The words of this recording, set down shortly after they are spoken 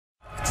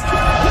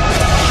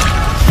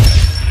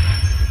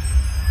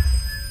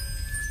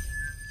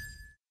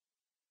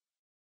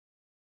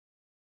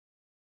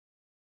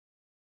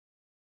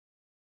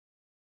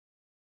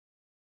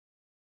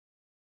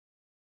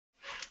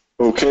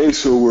Okay,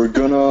 so we're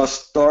gonna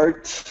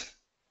start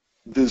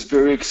this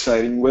very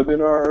exciting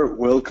webinar.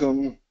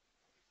 Welcome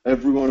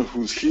everyone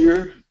who's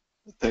here.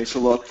 Thanks a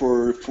lot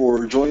for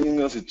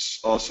joining us. It's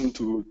awesome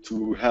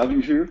to have you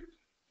here.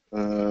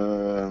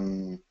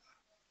 The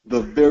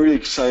very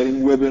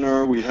exciting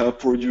webinar we have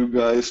for you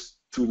guys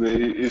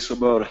today is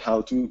about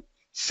how to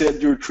set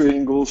your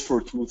trading goals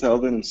for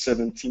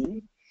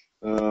 2017.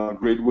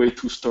 Great way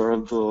to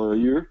start the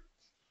year.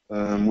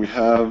 We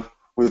have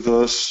with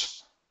us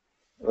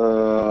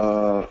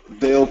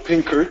Dale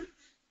Pinker.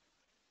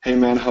 Hey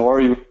man, how are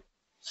you?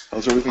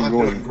 How's everything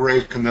going? I'm doing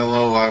great,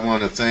 Camilo. I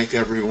want to thank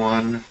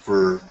everyone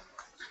for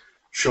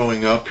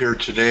showing up here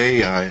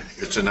today.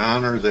 It's an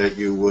honor that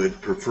you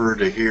would prefer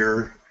to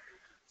hear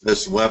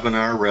this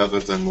webinar rather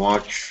than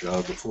watch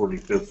the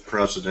 45th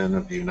President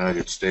of the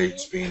United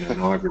States being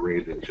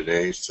inaugurated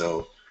today.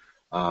 So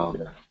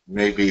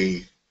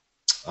maybe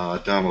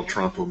Donald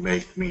Trump will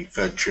make me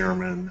Fed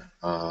chairman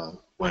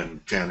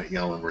when Janet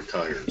Yellen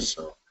retires.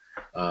 So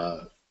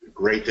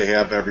great to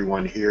have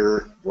everyone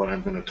here. What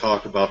I'm going to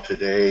talk about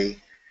today,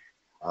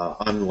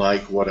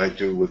 unlike what I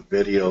do with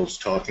videos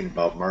talking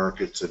about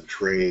markets and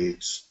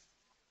trades,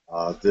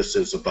 this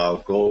is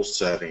about goal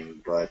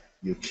setting, but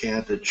you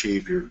can't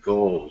achieve your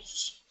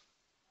goals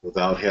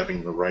without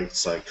having the right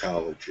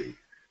psychology.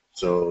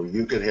 So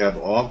you could have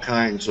all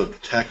kinds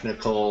of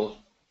technical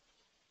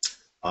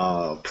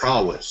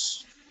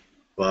prowess,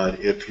 but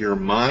if your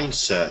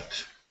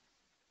mindset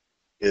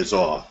is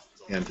off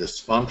and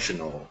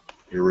dysfunctional,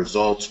 your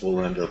results will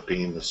end up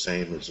being the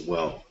same as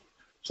well.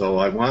 So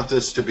I want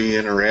this to be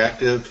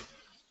interactive.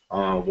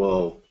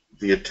 Well,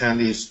 the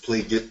attendees,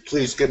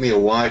 please give me a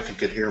Y if you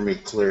could hear me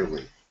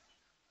clearly.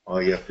 All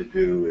you have to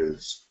do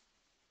is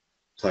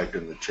type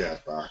in the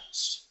chat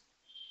box.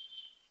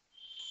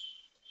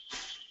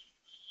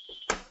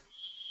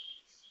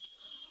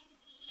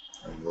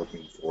 I'm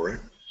looking for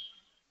it.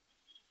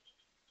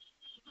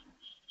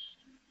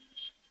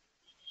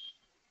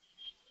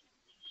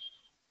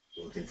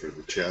 Looking for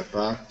the chat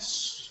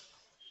box.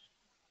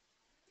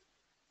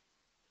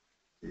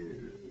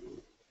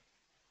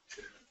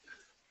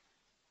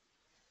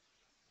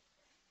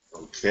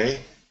 Okay.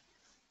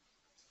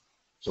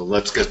 So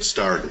let's get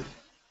started.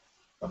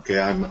 Okay,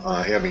 I'm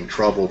having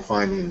trouble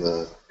finding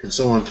the. Can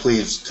someone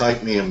please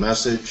type me a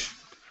message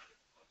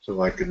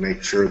so I can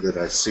make sure that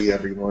I see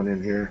everyone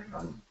in here?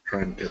 I'm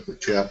trying to get the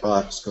chat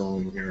box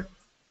going here.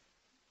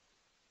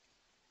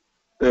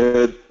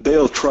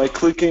 Dale, try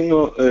clicking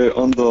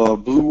on the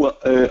blue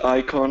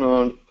icon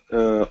on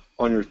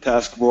your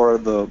taskbar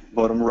at the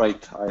bottom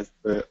right.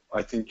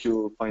 I think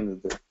you'll find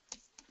it there.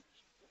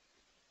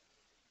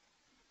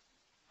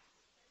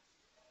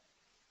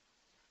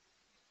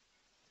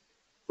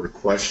 For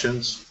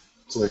questions,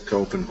 click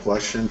open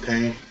question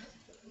pane.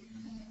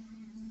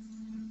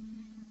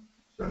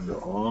 Send to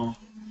all.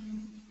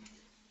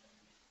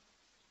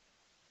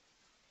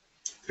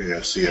 Okay,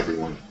 I see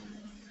everyone.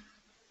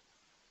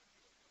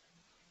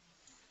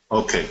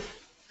 Okay,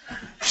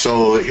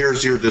 so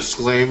here's your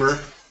disclaimer.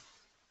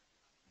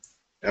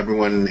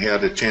 Everyone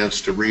had a chance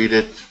to read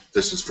it.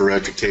 This is for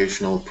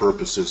educational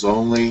purposes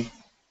only.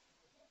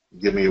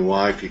 Give me a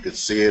Y if you could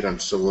see it. I'm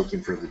still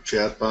looking for the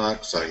chat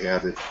box. I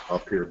had it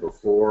up here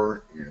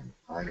before, and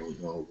I don't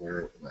know where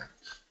it went.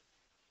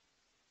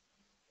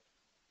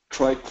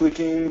 Try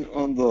clicking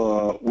on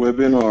the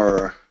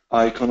webinar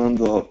icon on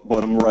the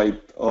bottom right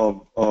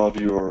of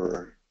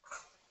your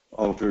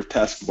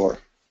taskbar.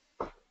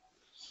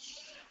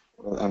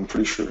 I'm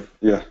pretty sure.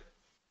 Yeah.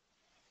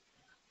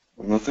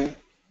 Nothing?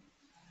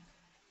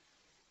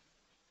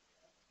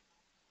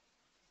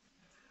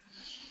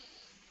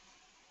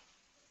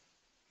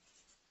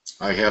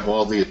 I have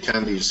all the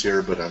attendees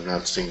here, but I'm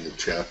not seeing the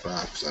chat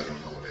box. I don't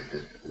know what I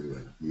did to do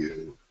in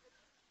view.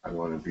 I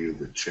want to view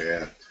the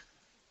chat.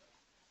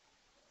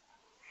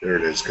 There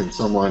it is. Can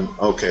someone?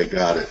 Okay,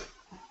 got it.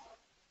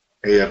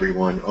 Hey,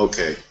 everyone.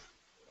 Okay.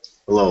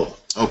 Hello.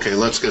 Okay,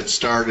 let's get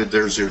started.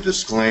 There's your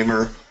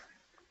disclaimer.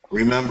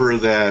 Remember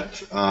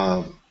that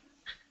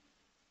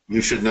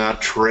you should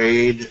not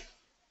trade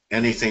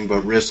anything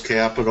but risk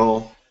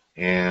capital,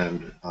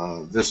 and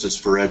this is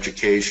for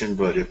education,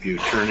 but if you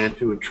turn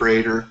into a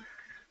trader,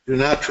 do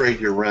not trade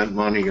your rent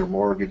money, your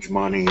mortgage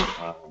money,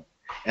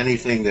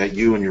 anything that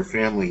you and your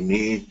family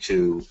need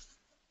to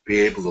be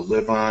able to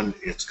live on.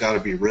 It's got to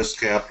be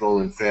risk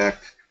capital. In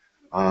fact,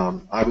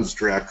 I was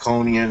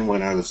draconian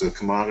when I was a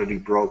commodity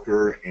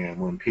broker, and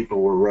when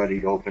people were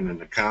ready to open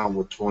an account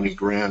with 20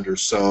 grand or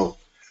so,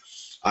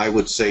 I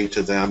would say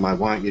to them, I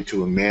want you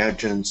to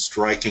imagine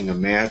striking a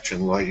match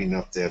and lighting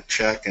up that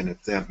check, and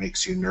if that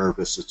makes you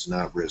nervous, it's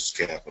not risk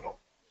capital.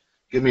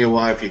 Give me a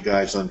Y if you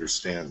guys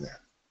understand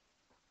that.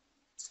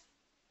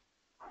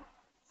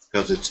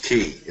 Because it's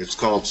key. It's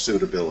called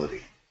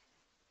suitability.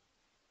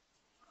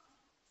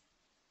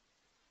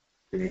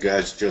 Can you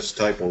guys just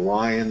type a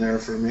Y in there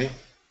for me?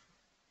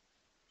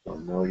 So I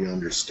know you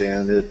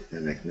understand it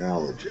and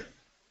acknowledge it.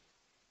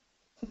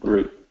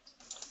 Great.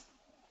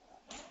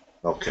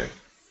 Okay.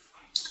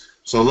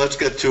 So let's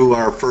get to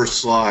our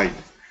first slide.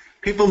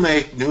 People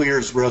make New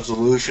Year's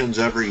resolutions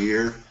every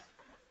year,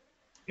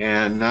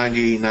 and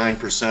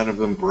 99% of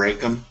them break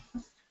them.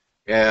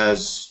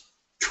 As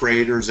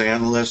traders,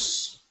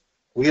 analysts,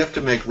 we have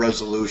to make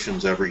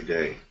resolutions every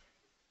day.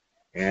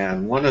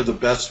 And one of the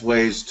best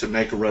ways to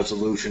make a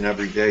resolution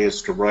every day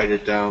is to write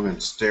it down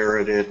and stare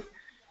at it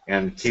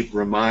and keep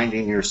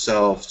reminding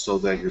yourself so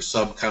that your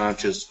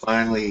subconscious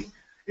finally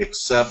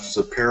accepts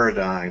the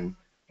paradigm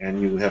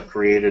and you have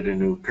created a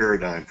new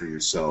paradigm for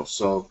yourself.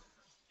 So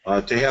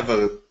to have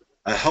a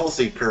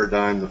healthy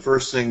paradigm, the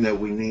first thing that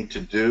we need to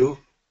do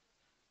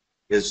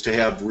is to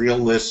have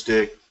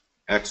realistic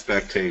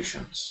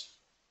expectations.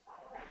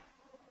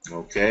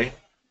 Okay?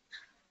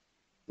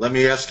 Let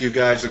me ask you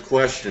guys a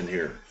question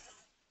here.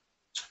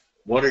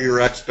 What are your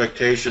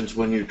expectations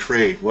when you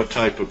trade? What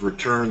type of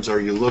returns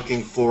are you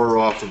looking for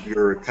off of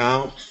your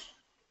account?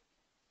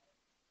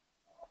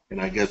 Can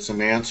I get some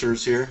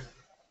answers here?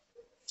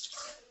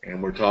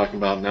 And we're talking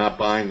about not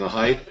buying the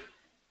hype.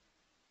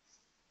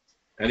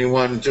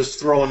 Anyone,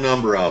 just throw a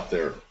number out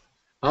there.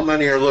 How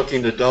many are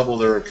looking to double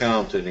their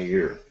account in a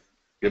year?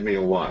 Give me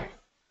a Y.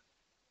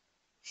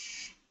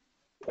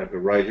 Have it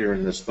right here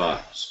in this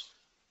box.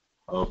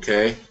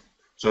 Okay,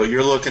 so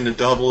you're looking to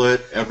double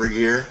it every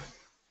year?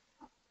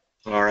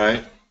 All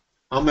right.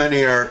 How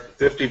many are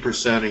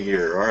 50% a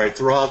year? All right,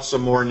 throw out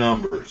some more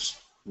numbers.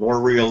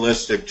 More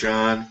realistic,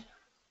 John.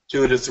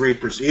 2 to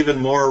 3%, even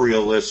more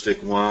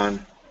realistic,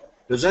 Juan.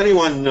 Does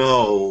anyone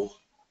know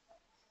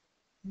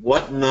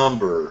what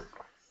number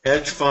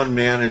hedge fund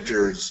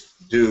managers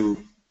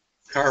do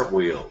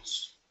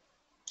cartwheels?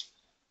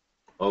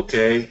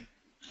 Okay,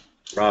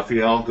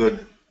 Raphael,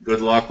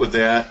 good luck with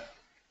that.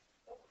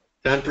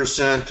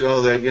 10%,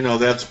 oh, that, you know,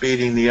 that's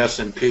beating the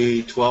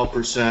S&P.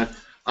 12%.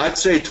 I'd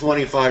say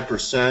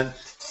 25%,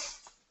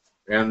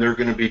 and they're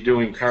going to be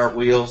doing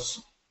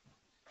cartwheels.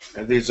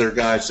 And these are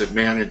guys that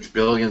manage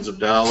billions of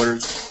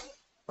dollars.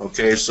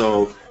 Okay,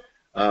 so,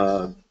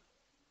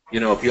 you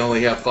know, if you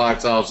only have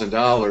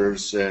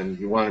 $5,000 and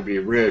you want to be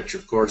rich,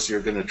 of course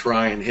you're going to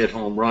try and hit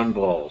home run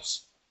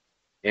balls.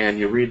 And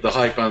you read the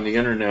hype on the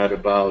internet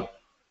about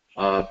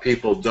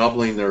people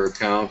doubling their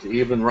account.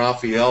 Even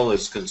Raphael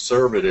is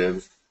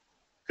conservative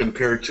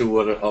compared to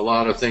what a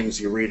lot of things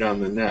you read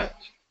on the net.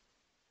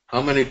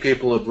 How many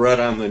people have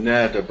read on the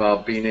net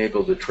about being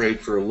able to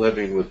trade for a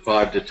living with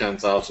 $5,000 to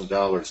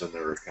 $10,000 in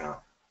their account?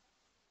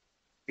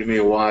 Give me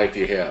a Y if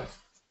you have.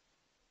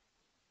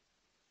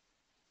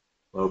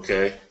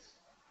 Okay.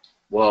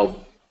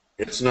 Well,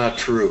 it's not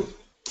true.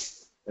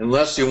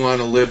 Unless you want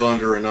to live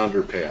under an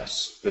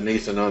underpass,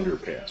 beneath an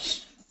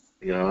underpass.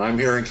 You know, I'm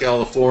here in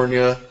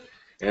California,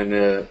 and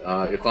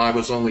if I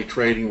was only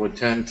trading with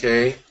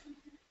 10K,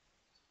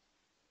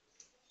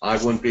 I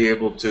wouldn't be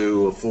able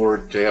to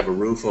afford to have a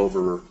roof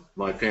over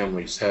my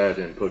family's head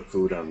and put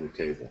food on the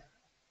table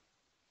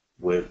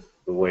with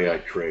the way I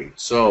trade.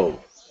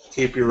 So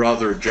keep your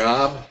other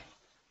job,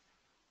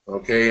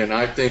 okay? And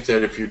I think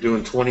that if you're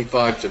doing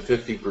 25 to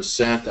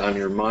 50% on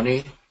your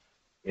money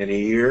in a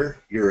year,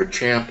 you're a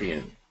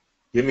champion.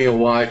 Give me a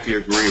Y if you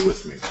agree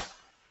with me.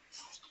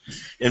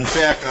 In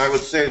fact, I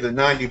would say that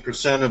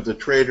 90% of the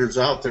traders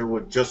out there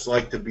would just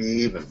like to be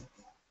even.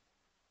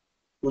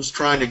 Who's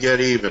trying to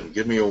get even?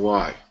 Give me a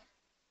Y.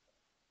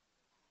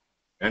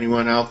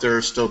 Anyone out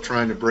there still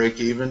trying to break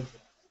even?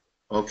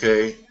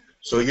 Okay,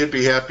 so you'd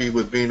be happy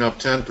with being up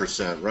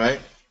 10%,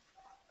 right?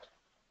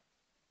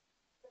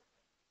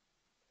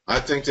 I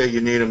think that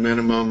you need a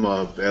minimum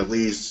of at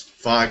least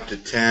 5 to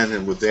 10,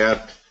 and with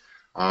that,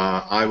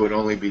 I would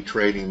only be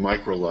trading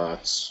micro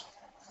lots,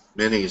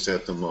 minis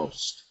at the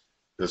most.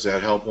 Does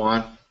that help,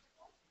 Juan?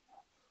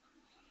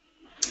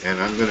 And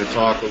I'm going to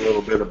talk a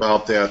little bit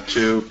about that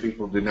too.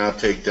 People do not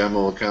take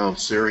demo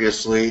accounts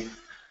seriously.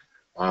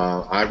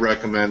 I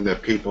recommend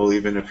that people,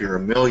 even if you're a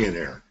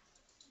millionaire,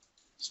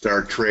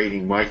 start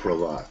trading micro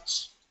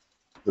lots.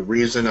 The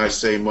reason I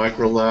say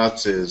micro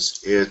lots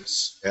is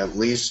it's at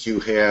least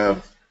you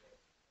have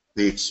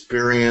the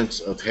experience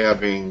of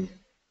having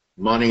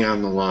money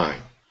on the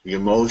line, the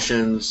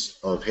emotions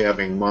of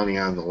having money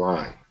on the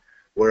line.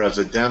 Whereas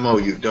a demo,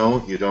 you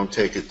don't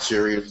take it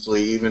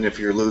seriously. Even if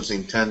you're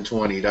losing $10,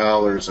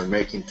 $20 or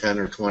making $10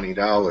 or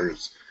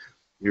 $20,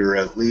 you're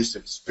at least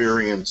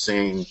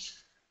experiencing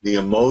the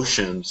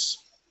emotions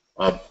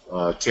of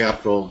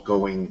capital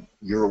going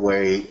your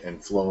way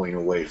and flowing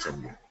away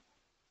from you.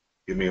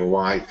 Give me a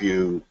Y if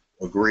you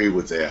agree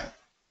with that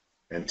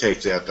and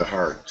take that to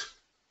heart.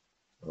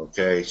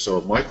 Okay,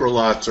 so micro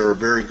lots are a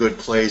very good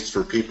place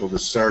for people to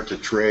start to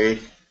trade,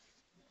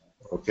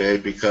 okay,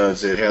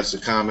 because it has the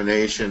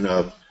combination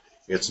of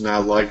it's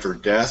not life or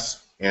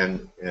death,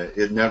 and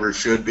it never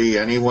should be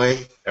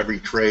anyway.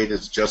 Every trade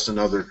is just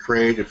another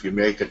trade. If you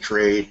make a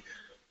trade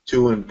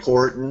too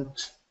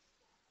important,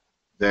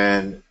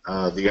 then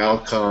the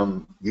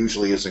outcome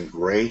usually isn't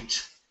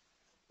great.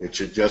 It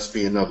should just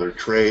be another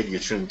trade. You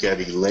shouldn't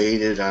get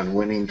elated on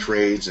winning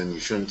trades, and you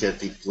shouldn't get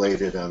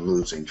deflated on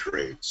losing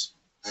trades.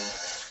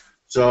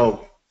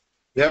 So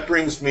that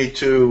brings me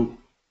to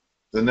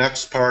the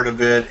next part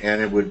of it,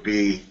 and it would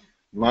be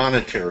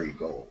monetary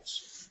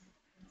goals.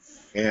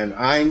 And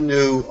I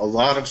knew a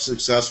lot of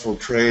successful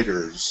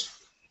traders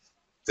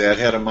that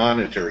had a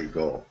monetary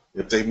goal.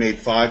 If they made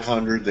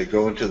 500, they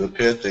go into the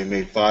pit, they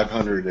made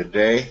 500 a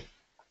day,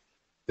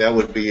 that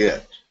would be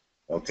it.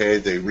 Okay,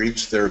 they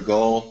reached their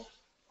goal.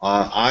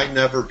 I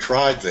never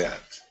tried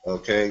that,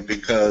 okay,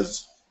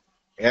 because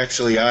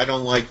actually I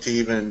don't like to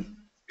even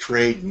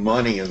trade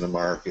money in the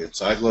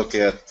markets. I look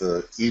at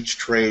each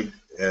trade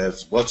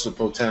as what's the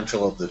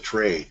potential of the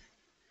trade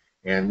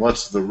and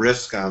what's the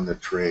risk on the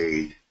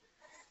trade.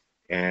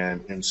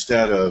 And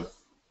instead of,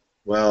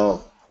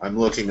 well, I'm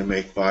looking to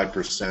make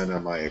 5%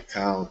 on my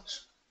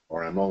account,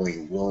 or I'm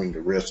only willing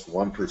to risk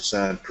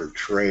 1% per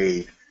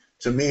trade.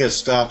 To me, a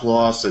stop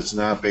loss is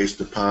not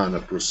based upon a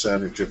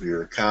percentage of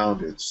your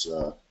account. It's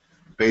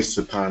based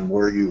upon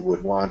where you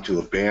would want to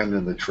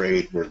abandon the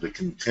trade, where the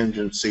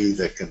contingency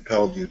that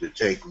compelled you to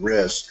take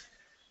risk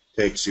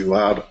takes you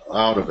out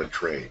of a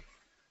trade.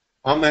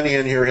 How many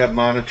in here have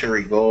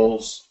monetary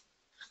goals?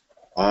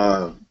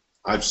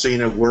 I've seen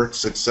it work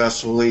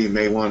successfully. You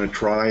may want to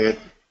try it.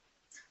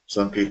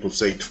 Some people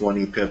say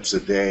 20 pips a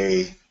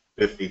day,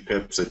 50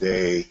 pips a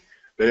day,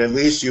 but at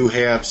least you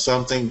have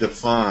something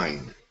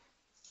defined.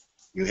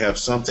 You have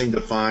something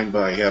defined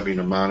by having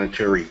a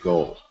monetary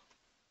goal.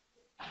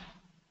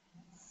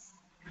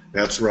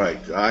 That's right.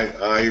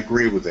 I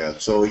agree with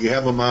that. So you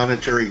have a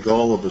monetary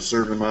goal of a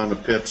certain amount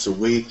of pips a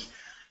week.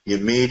 You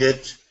meet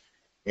it,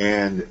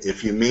 and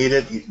if you meet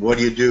it, what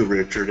do you do,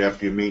 Richard,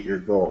 after you meet your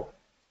goal?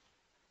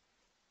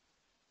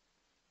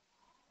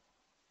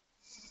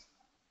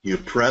 You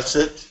press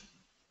it.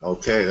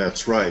 Okay,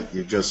 that's right.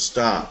 You just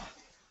stop.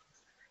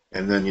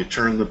 And then you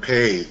turn the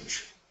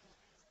page,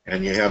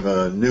 and you have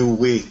a new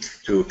week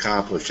to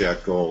accomplish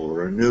that goal,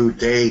 or a new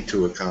day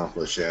to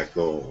accomplish that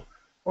goal,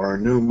 or a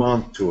new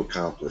month to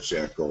accomplish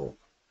that goal.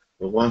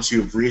 But once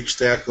you've reached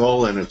that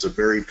goal, and it's a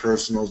very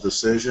personal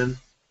decision,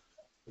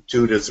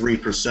 2 to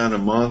 3% a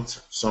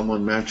month,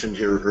 someone mentioned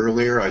here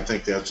earlier, I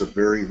think that's a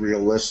very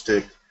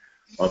realistic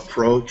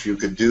approach. You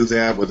could do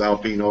that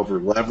without being over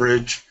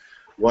leveraged.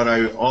 What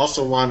I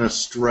also want to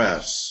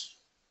stress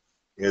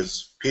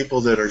is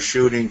people that are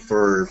shooting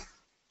for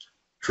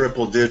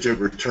triple-digit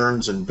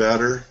returns and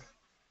better,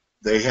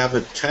 they have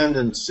a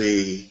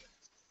tendency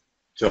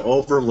to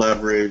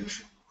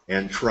over-leverage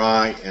and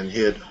try and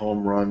hit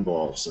home run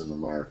balls in the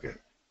market.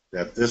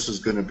 That this is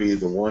going to be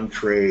the one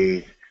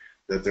trade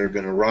that they're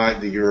going to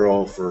ride the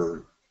euro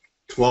for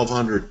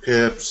 1,200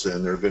 pips,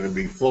 and they're going to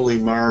be fully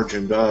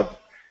margined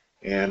up,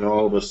 and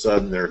all of a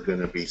sudden they're going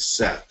to be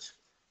set.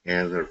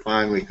 And they're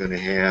finally going to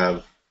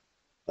have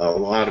a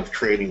lot of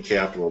trading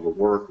capital to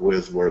work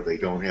with where they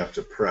don't have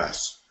to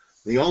press.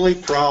 The only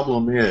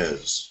problem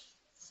is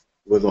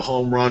with a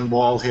home run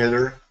ball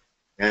hitter,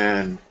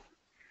 and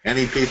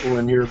any people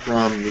in here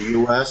from the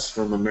U.S.,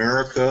 from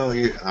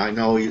America, I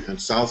know in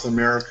South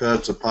America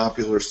it's a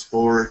popular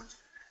sport.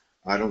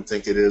 I don't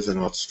think it is in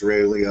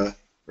Australia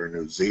or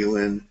New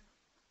Zealand.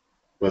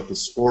 But the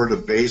sport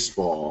of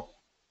baseball,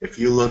 if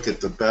you look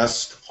at the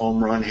best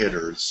home run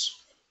hitters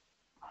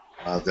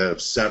that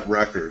have set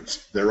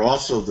records, they're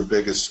also the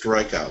biggest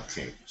strikeout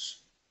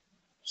kings.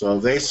 So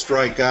if they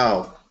strike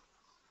out,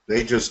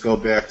 they just go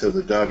back to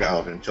the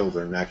dugout until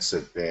their next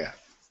at bat.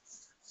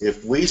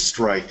 If we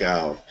strike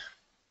out,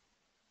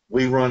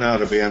 we run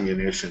out of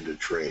ammunition to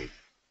trade.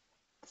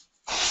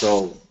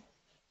 So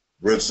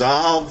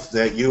resolve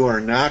that you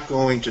are not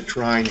going to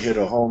try and hit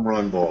a home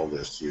run ball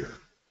this year.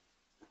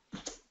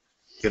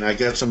 Can I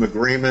get some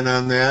agreement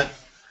on that?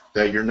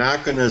 That you're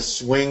not going to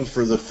swing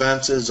for the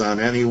fences on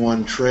any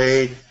one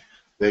trade,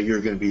 that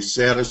you're going to be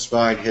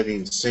satisfied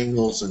hitting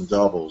singles and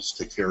doubles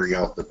to carry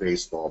out the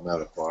baseball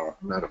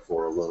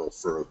metaphor a little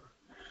further.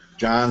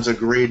 John's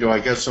agreed. Do I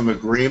get some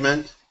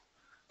agreement?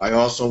 I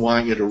also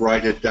want you to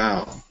write it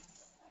down.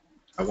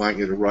 I want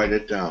you to write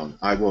it down.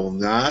 I will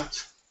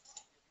not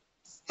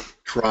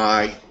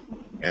try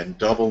and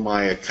double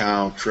my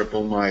account,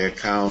 triple my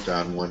account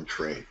on one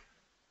trade.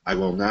 I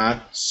will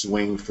not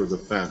swing for the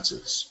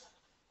fences.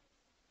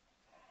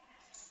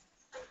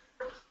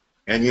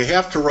 And you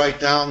have to write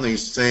down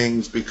these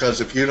things, because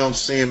if you don't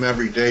see them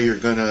every day, you're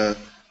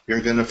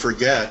gonna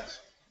forget,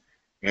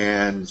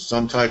 and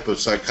some type of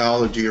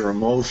psychology or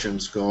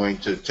emotion's going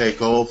to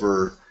take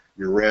over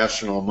your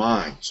rational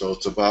mind. So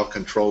it's about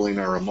controlling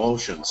our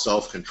emotions,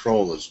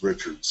 self-control, as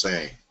Richard's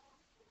saying.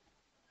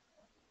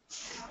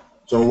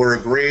 So we're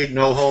agreed,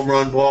 no home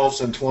run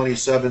balls in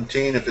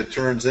 2017. If it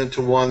turns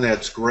into one,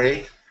 that's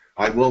great.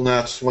 I will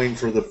not swing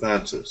for the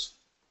fences.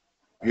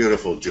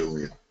 Beautiful,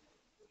 Julian.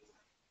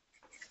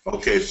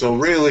 Okay, so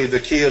really the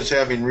key is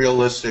having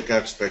realistic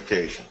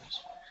expectations.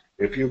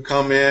 If you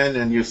come in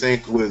and you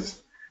think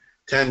with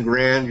 10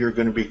 grand you're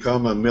going to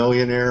become a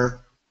millionaire,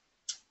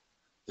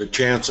 the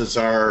chances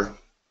are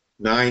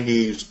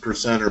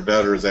 90% or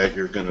better that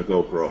you're going to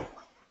go broke.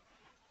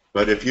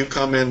 But if you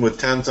come in with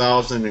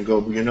 10,000 and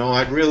go, you know,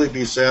 I'd really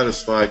be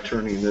satisfied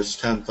turning this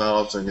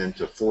 10,000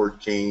 into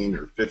 14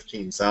 or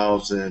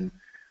 15,000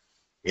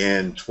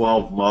 in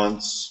 12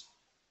 months,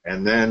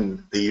 And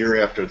then the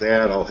year after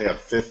that, I'll have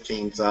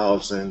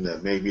 15,000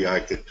 that maybe I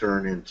could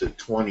turn into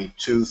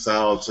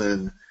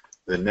 22,000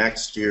 the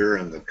next year,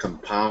 and the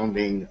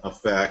compounding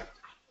effect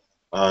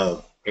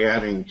of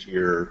adding to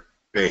your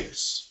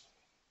base.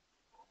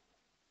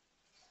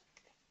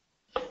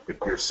 If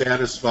you're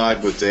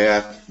satisfied with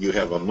that, you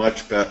have a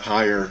much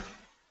higher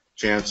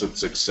chance of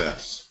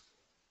success.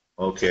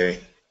 Okay.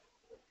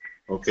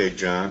 Okay,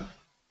 John.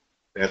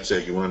 That's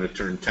it. You want to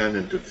turn 10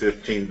 into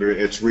 15.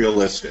 It's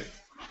realistic.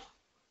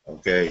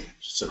 Okay.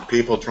 So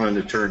people trying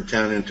to turn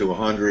 10 into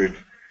 100,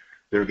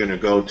 they're going to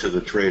go to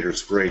the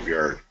trader's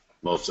graveyard,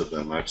 most of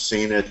them. I've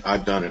seen it.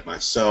 I've done it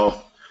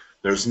myself.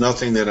 There's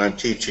nothing that I'm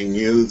teaching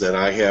you that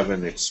I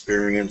haven't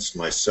experienced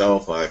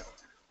myself. I've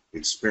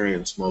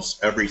experienced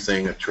most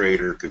everything a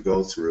trader could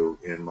go through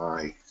in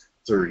my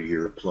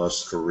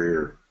 30-year-plus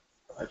career.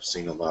 I've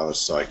seen a lot of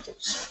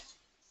cycles.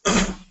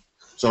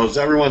 So is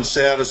everyone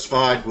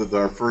satisfied with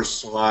our first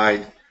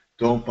slide?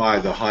 Don't buy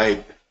the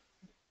hype.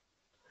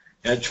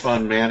 Hedge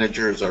fund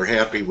managers are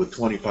happy with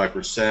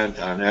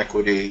 25% on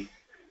equity,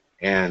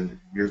 and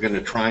you're going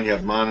to try and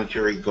have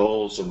monetary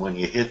goals, and when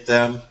you hit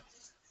them,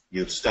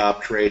 you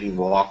stop trading,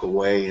 walk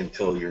away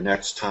until your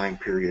next time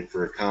period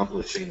for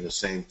accomplishing the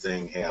same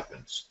thing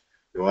happens.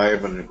 Do I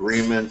have an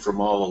agreement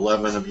from all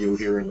 11 of you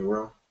here in the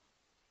room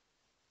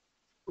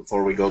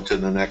before we go to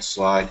the next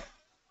slide?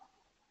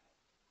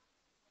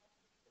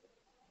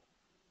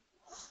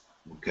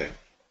 Okay.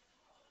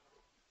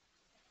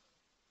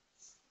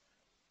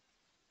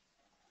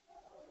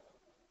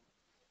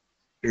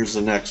 Here's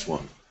the next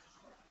one.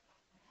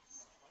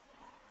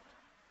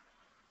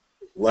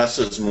 Less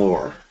is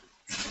more.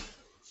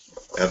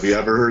 Have you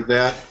ever heard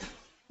that?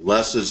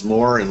 Less is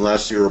more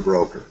unless you're a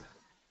broker.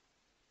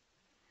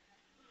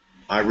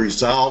 I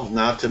resolve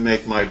not to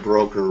make my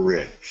broker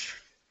rich.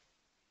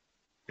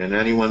 Can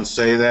anyone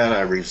say that?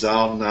 I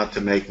resolve not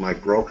to make my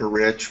broker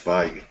rich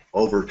by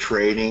over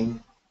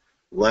trading.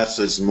 Less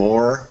is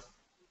more.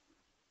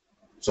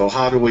 So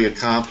how do we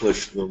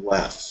accomplish the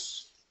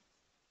less?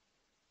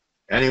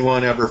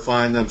 Anyone ever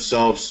find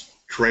themselves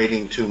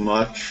trading too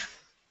much?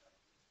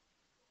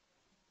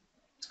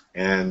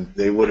 And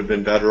they would have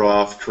been better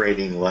off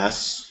trading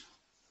less?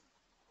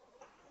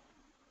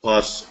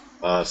 Plus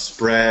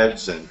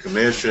spreads and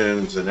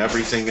commissions and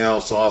everything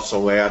else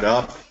also add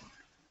up.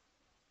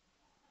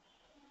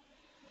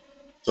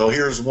 So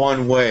here's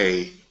one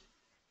way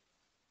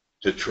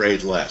to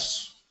trade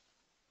less.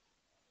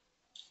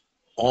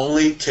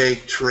 Only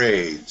take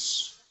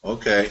trades.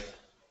 Okay,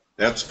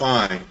 that's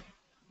fine.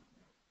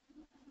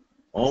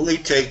 Only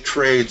take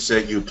trades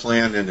that you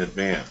plan in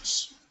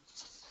advance.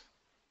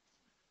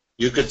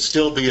 You could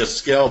still be a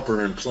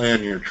scalper and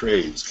plan your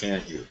trades,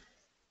 can't you?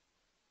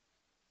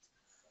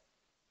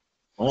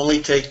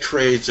 Only take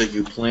trades that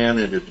you plan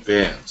in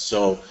advance.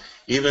 So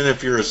even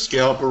if you're a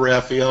scalper,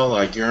 Raphael,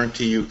 I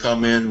guarantee you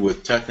come in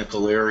with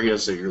technical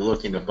areas that you're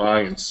looking to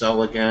buy and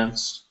sell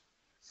against.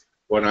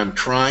 What I'm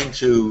trying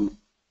to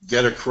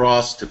get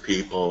across to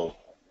people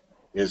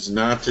is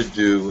not to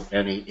do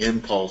any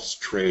impulse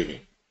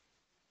trading.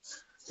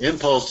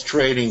 Impulse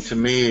trading to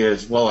me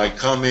is, well, I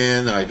come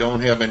in, I don't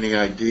have any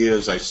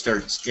ideas, I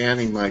start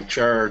scanning my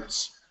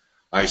charts,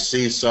 I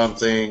see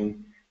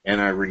something,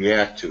 and I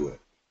react to it.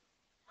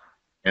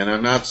 And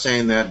I'm not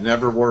saying that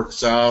never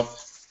works out,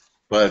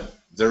 but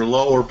they're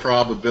lower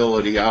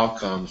probability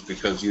outcomes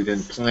because you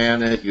didn't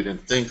plan it, you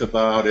didn't think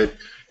about it,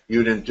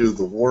 you didn't do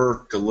the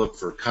work to look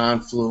for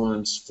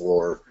confluence,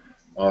 for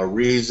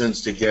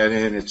reasons to get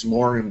in. It's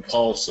more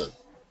impulsive.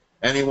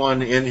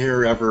 Anyone in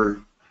here ever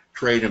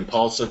trade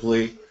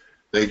impulsively?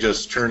 They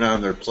just turn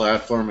on their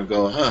platform and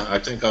go, I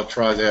think I'll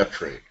try that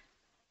trade.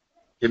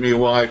 Give me a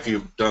why if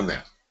you've done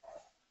that.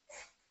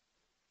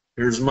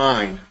 Here's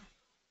mine.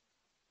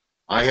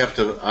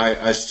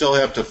 I still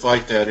have to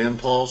fight that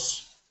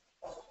impulse.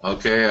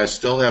 Okay, I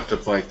still have to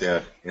fight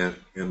that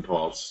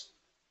impulse.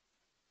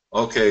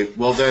 Okay,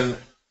 well then,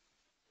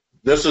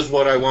 this is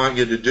what I want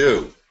you to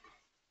do.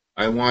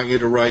 I want you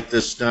to write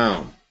this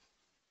down.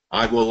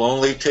 I will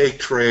only take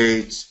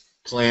trades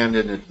planned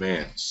in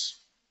advance.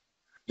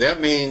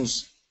 That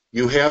means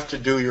you have to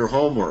do your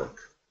homework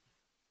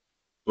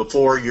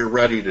before you're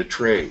ready to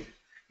trade.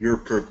 You're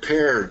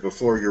prepared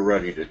before you're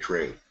ready to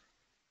trade.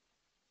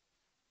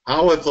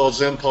 How have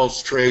those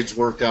impulse trades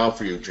worked out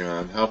for you,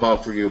 John? How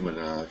about for you,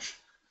 Minaj?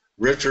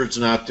 Richard's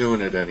not doing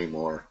it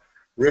anymore.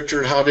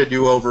 Richard, how did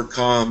you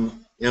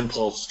overcome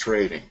impulse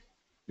trading?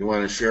 You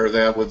want to share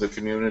that with the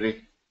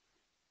community?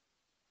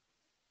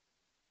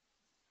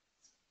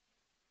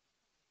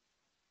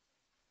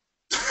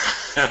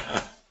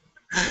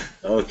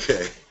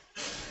 Okay.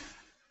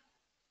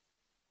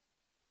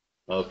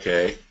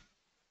 Okay.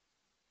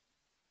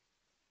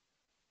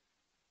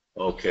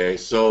 Okay.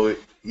 So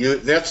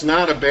that's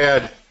not a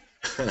bad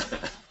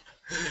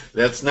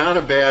that's not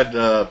a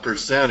bad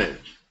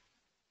percentage.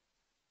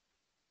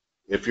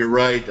 If you're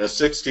right, a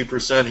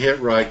 60% hit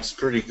rate is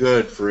pretty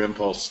good for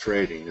impulse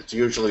trading. It's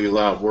usually a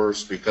lot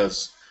worse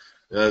because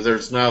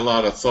there's not a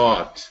lot of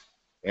thought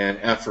and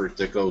effort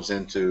that goes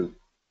into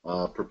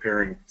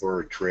preparing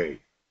for a trade.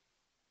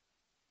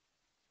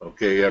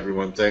 Okay,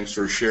 everyone, thanks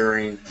for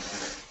sharing.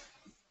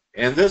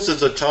 And this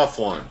is a tough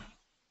one.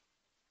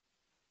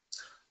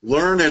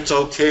 Learn it's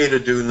okay to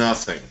do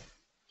nothing.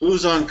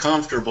 Who's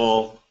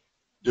uncomfortable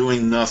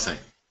doing nothing?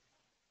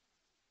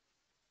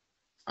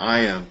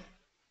 I am.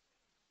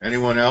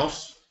 Anyone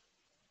else?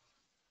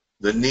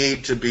 The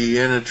need to be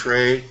in a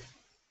trade.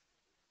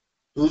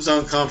 Who's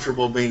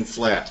uncomfortable being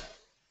flat?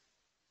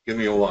 Give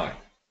me a why.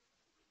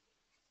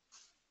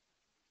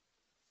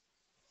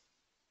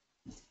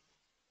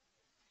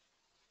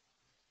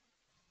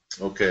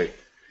 Okay.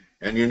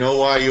 And you know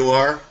why you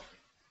are?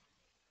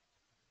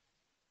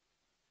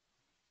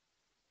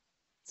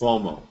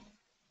 FOMO.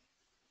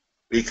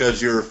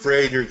 Because you're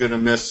afraid you're going to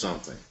miss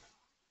something.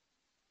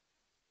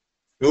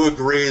 Who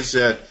agrees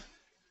that,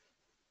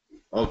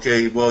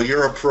 okay, well,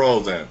 you're a pro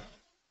then?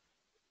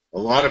 A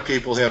lot of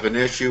people have an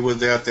issue with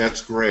that.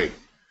 That's great.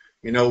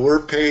 You know,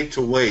 we're paid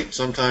to wait.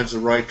 Sometimes the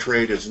right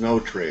trade is no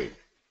trade.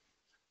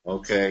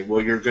 Okay,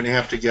 well, you're going to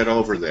have to get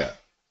over that.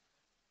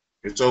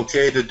 It's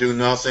okay to do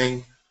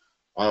nothing.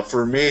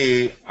 For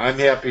me, I'm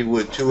happy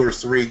with 2 or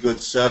 3 good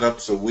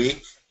setups a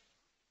week.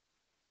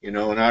 You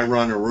know, and I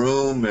run a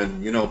room,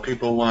 and, you know,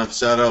 people want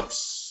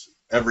setups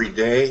every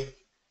day.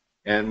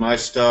 And my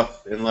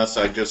stuff, unless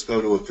I just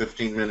go to a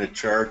 15-minute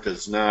chart,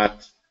 does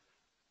not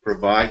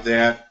provide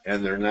that,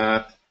 and they're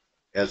not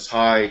as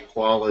high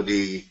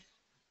quality,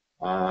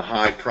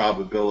 high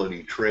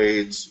probability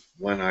trades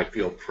when I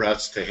feel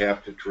pressed to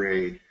have to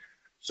trade.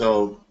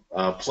 So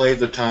play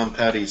the Tom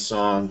Petty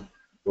song,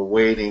 the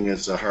waiting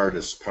is the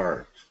hardest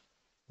part.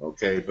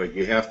 Okay, but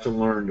you have to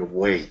learn to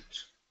wait.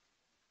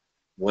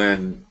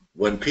 When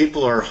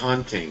people are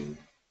hunting,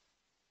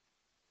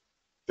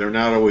 they're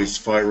not always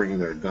firing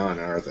their gun,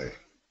 are they?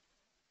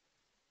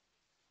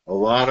 A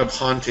lot of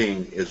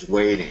hunting is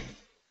waiting.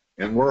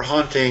 And we're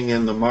hunting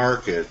in the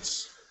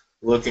markets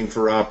looking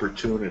for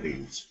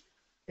opportunities.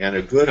 And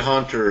a good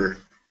hunter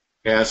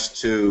has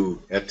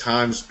to, at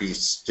times, be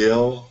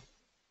still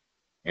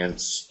and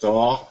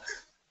stalk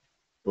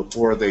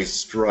before they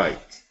strike.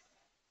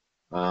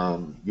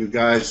 You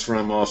guys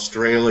from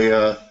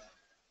Australia,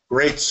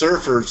 great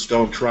surfers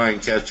don't try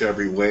and catch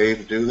every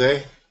wave, do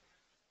they?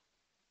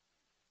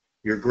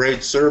 Your great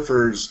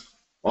surfers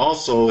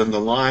also in the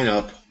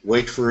lineup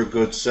wait for a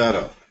good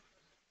setup.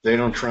 They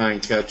don't try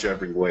and catch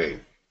every wave.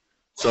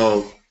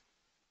 So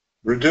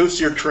reduce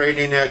your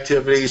trading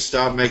activity,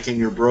 stop making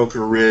your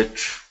broker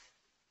rich.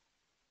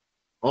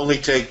 Only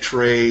take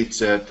trades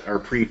that are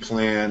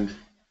pre-planned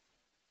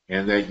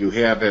and that you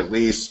have at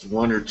least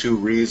 1 or 2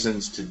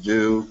 reasons to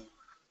do.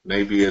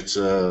 Maybe it's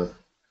a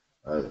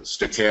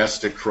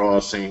stochastic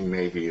crossing,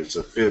 maybe it's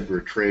a fib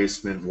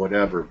retracement,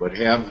 whatever, but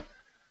have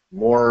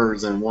more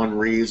than one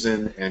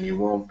reason and you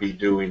won't be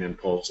doing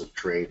impulsive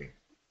trading.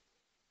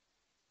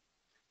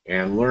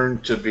 And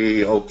learn to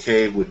be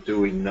okay with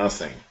doing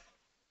nothing.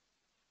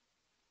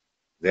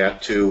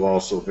 That too,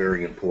 also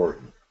very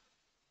important.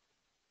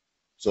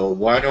 So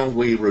why don't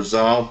we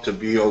resolve to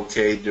be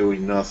okay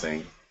doing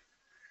nothing?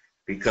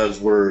 Because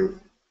we're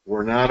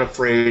not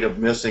afraid of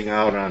missing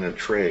out on a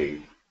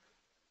trade,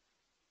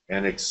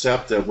 and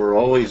accept that we're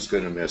always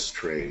going to miss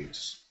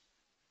trades,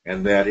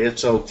 and that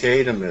it's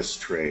okay to miss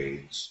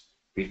trades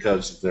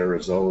because there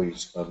is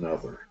always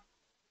another.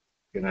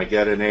 Can I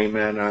get an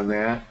amen on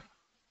that?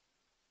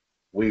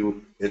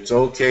 It's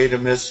okay to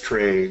miss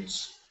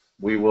trades.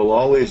 We will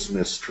always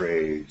miss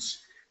trades.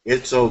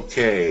 It's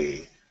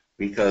okay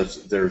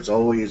because there's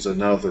always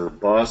another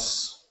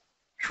bus,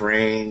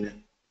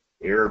 train,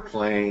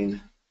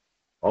 airplane,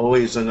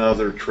 always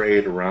another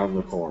trade around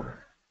the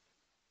corner.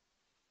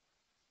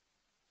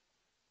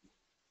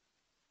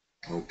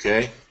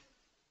 Okay?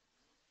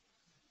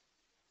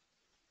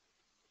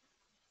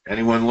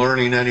 Anyone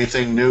learning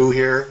anything new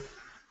here?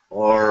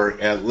 Or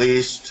at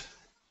least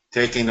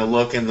taking a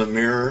look in the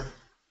mirror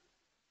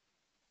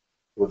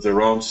with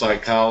their own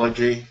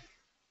psychology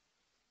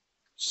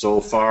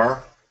so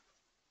far?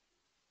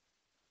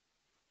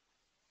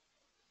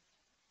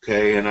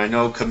 Okay, and I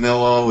know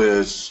Camillo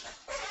is,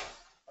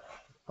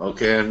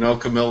 okay, I know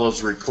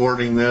Camillo's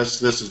recording this.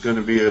 This is going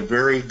to be a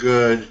very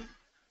good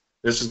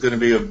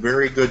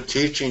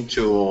teaching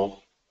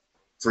tool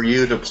for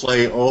you to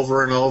play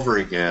over and over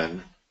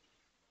again.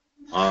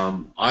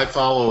 I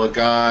follow a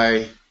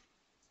guy,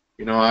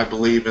 you know, I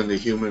believe in the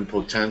human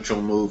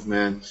potential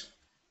movement,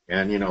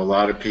 and, you know, a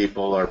lot of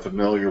people are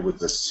familiar with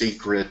The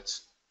Secret.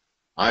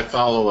 I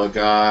follow a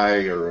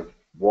guy or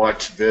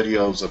watch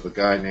videos of a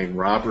guy named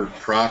Robert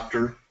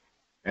Proctor.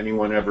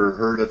 Anyone ever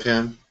heard of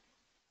him?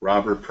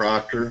 Robert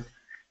Proctor.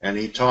 And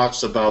he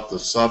talks about the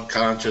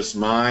subconscious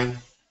mind.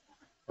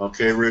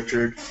 Okay,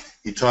 Richard?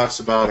 He talks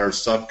about our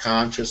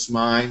subconscious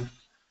mind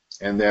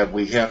and that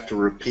we have to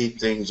repeat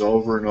things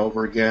over and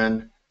over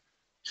again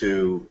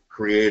to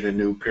create a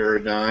new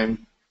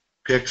paradigm.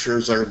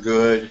 Pictures are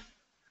good.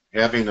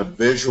 Having a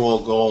visual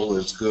goal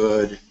is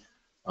good.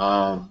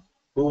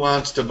 Who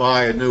wants to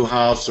buy a new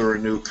house or a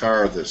new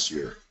car this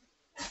year?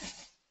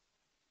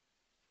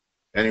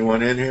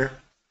 Anyone in here?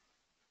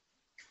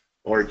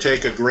 Or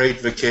take a great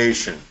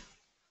vacation?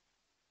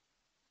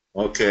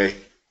 Okay.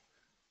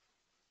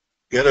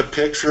 Get a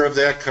picture of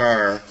that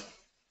car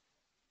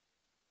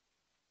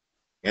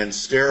and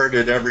stare at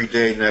it every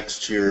day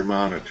next to your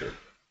monitor.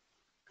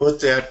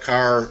 Put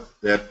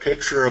that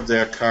picture of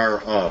that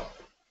car up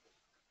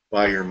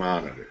by your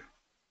monitor.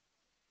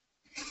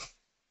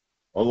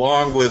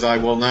 Along with, I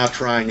will not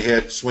try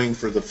and swing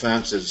for the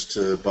fences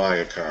to buy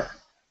a car.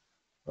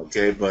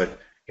 Okay, but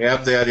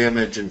have that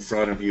image in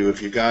front of you.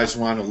 If you guys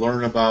want to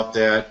learn about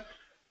that,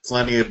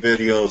 plenty of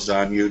videos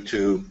on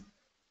YouTube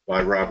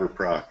by Robert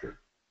Proctor.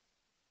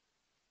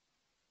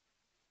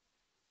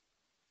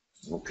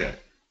 Okay.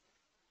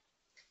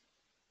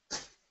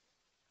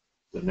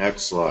 The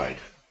next slide.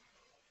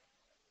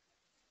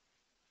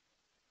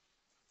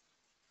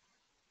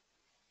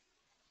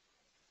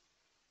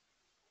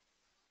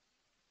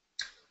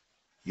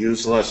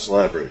 Use less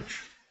leverage.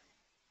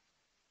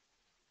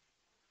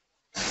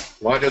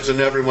 Why doesn't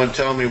everyone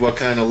tell me what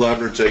kind of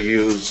leverage they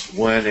use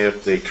when,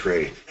 if they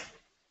trade?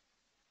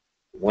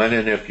 When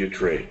and if you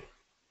trade.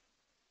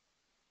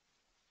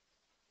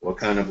 What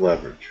kind of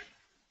leverage?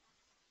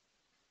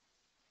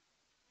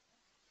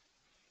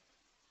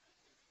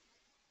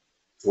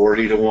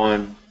 $40 to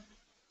 1,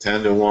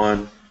 10 to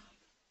 1.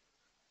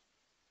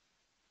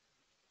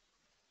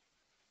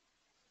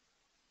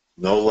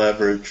 No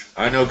leverage.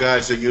 I know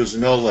guys that use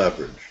no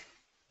leverage.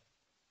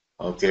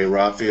 Okay,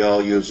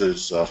 Raphael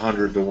uses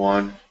 100 to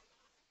 1,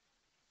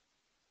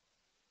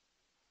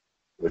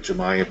 which in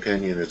my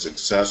opinion is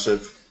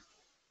excessive.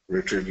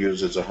 Richard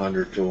uses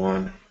 100 to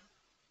 1.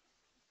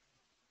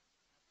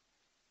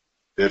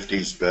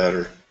 50's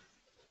better.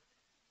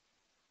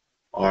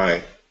 All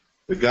right,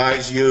 the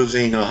guy's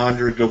using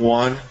 100 to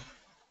 1.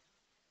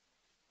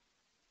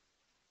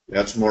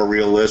 That's more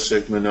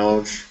realistic,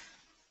 Manoj.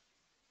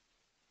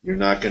 You're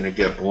not going to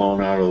get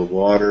blown out of the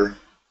water.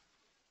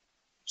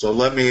 So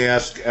let me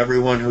ask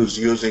everyone who's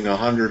using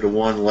 100 to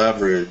 1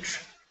 leverage,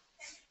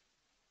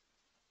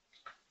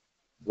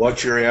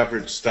 what's your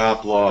average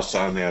stop loss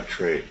on that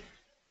trade?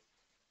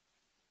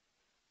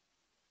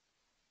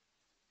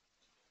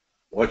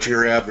 What's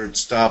your average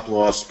stop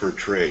loss per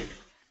trade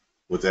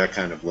with that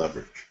kind of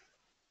leverage?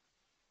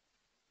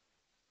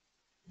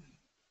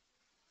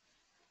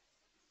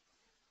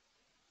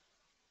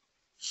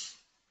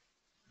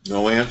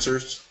 No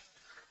answers?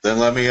 Then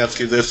let me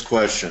ask you this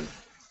question.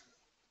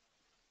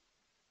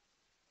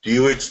 Do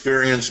you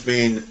experience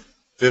being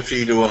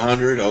 50 to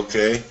 100?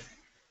 Okay.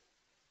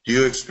 Do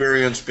you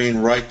experience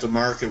being right the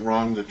market,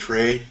 wrong the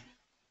trade?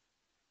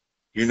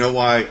 You know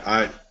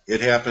why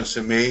it happens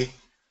to me?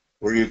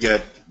 Where you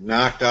get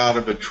knocked out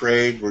of a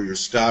trade, where your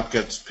stop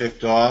gets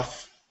picked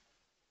off,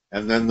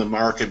 and then the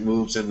market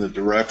moves in the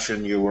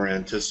direction you were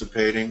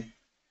anticipating.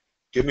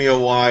 Give me a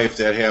why if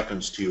that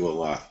happens to you a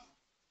lot.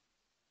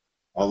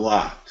 A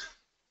lot.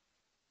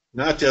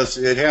 Not just,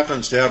 it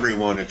happens to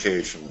everyone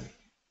occasionally.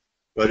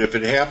 But if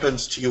it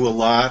happens to you a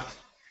lot,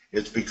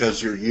 it's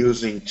because you're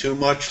using too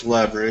much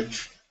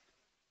leverage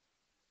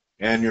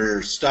and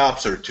your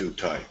stops are too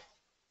tight.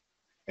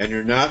 And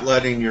you're not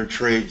letting your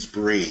trades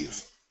breathe.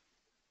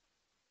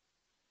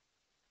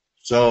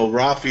 So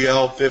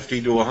Raphael,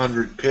 50 to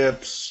 100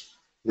 pips.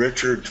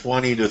 Richard,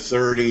 20 to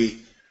 30.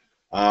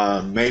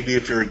 Maybe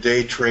if you're a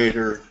day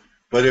trader.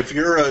 But if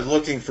you're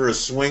looking for a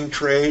swing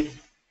trade,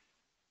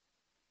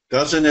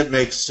 doesn't it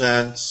make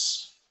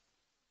sense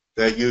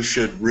that you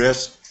should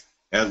risk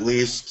at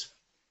least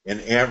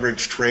an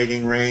average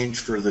trading range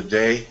for the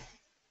day?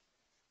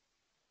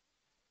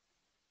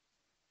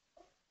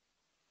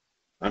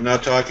 I'm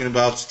not talking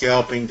about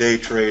scalping, day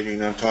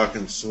trading. I'm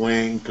talking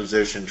swing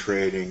position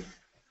trading.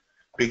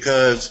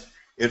 Because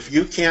if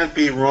you can't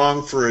be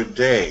wrong for a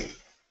day,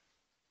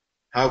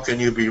 how can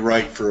you be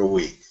right for a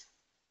week?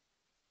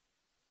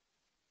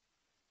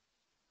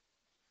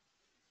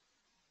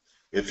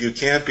 If you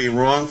can't be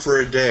wrong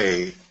for a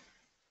day,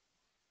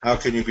 how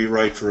can you be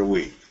right for a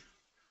week?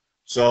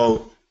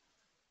 So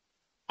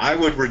I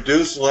would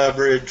reduce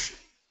leverage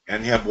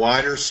and have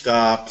wider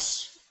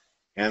stops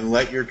and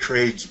let your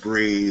trades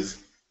breathe,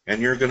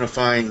 and you're going to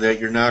find that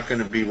you're not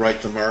going to be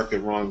right the market,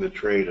 wrong the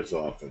trade as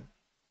often.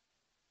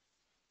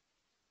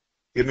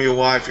 Give me a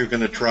why if you're going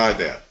to try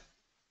that.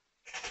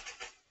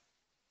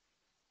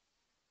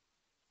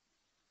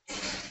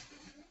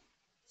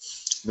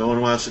 No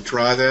one wants to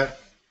try that?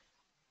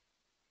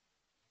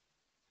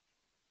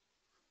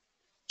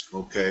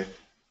 Okay.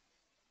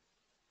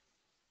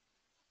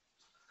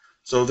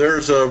 So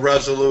there's a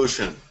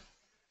resolution.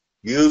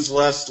 Use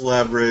less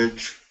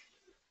leverage,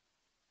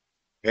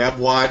 have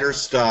wider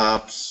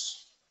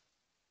stops,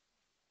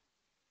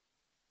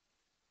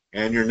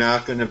 and you're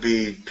not going to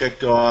be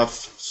picked off,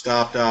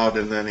 stopped out,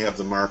 and then have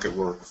the market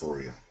work for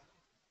you.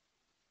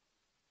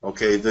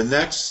 Okay, the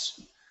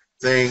next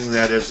thing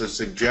that is a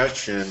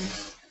suggestion,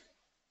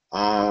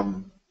 how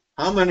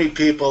many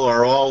people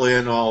are all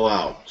in, all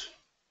out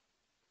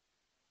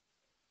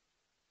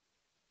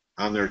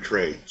on their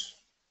trades?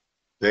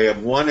 They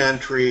have one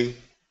entry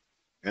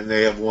and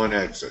they have one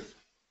exit.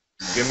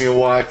 Give me a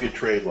why if you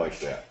trade like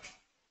that.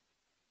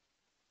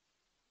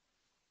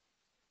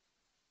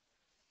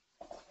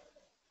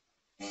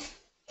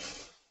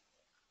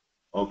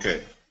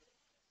 Okay.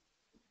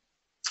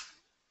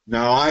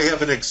 Now I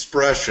have an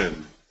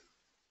expression,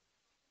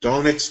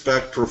 don't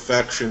expect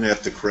perfection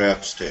at the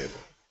craps table.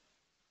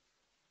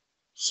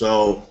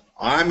 So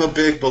I'm a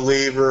big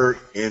believer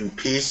in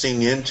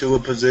piecing into a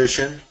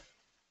position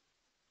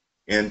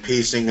and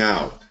piecing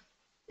out.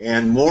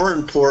 And more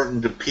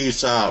important to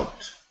piece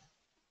out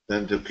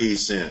than to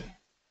piece in.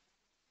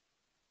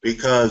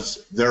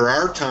 Because there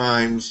are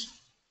times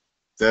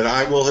that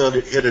I will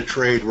hit a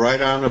trade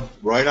right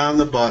on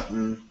the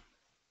button,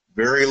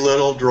 very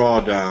little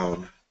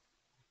drawdown,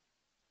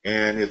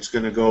 and it's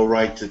going to go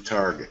right to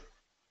target.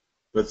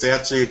 But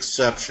that's the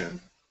exception.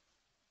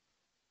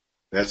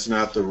 That's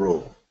not the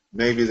rule.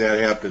 Maybe that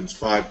happens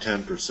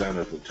 5–10%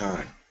 of the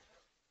time,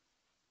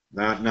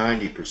 not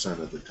 90%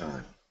 of the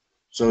time.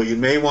 So you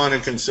may want to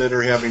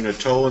consider having a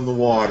toe in the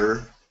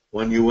water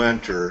when you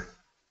enter,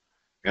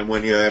 and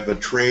when you have a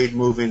trade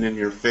moving in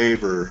your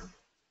favor,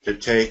 to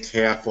take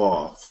half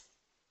off,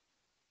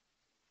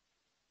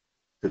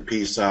 to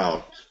piece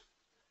out,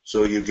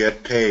 so you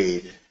get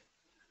paid.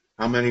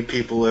 How many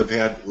people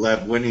have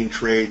let winning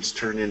trades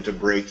turn into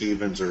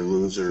break-evens or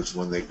losers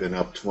when they've been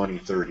up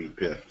 20–30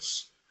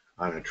 pips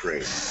on a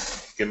trade?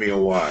 Give me a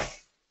why.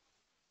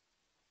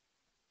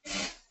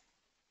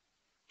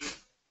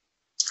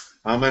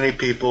 How many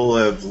people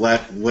have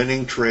let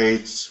winning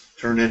trades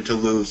turn into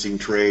losing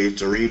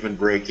trades or even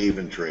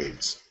break-even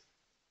trades?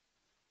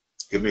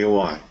 Give me a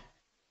why.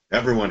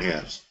 Everyone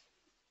has.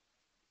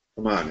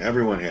 Come on,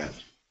 everyone has.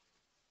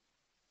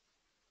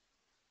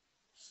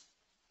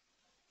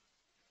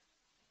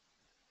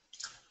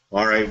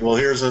 All right, well,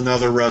 here's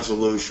another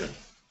resolution.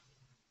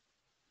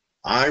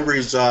 I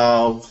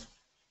resolve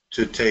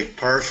to take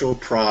partial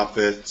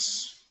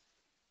profits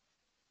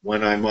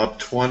when I'm up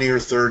 20 or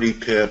 30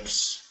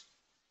 pips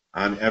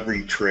on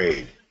every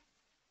trade,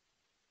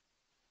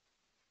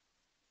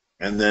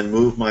 and then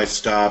move my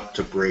stop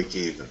to break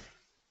even.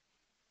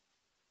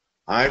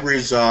 I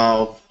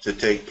resolve to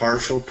take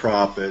partial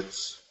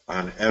profits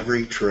on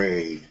every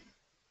trade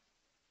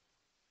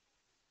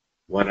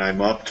when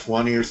I'm up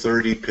 20 or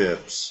 30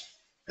 pips,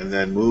 and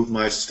then move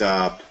my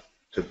stop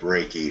to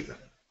break even.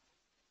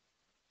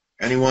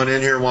 Anyone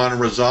in here want to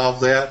resolve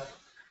that?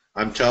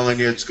 I'm telling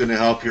you, it's going to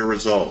help your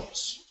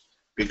results,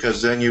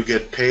 because then you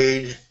get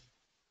paid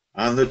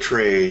on the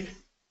trade.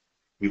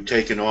 You've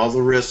taken all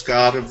the risk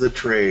out of the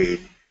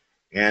trade,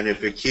 and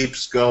if it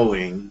keeps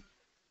going,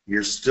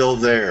 you're still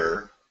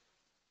there.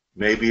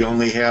 Maybe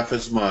only half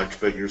as much,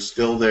 but you're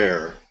still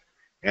there.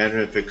 And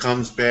if it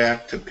comes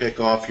back to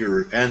pick off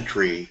your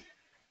entry,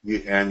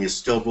 and you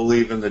still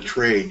believe in the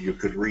trade, you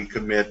could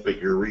recommit, but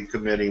you're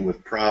recommitting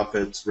with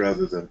profits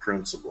rather than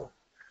principal.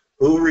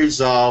 Who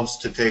resolves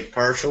to take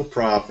partial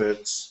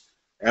profits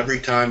every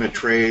time a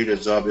trade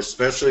is up,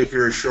 especially if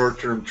you're a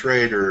short-term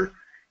trader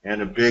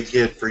and a big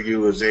hit for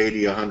you is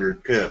 80,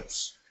 100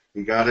 pips?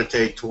 You got to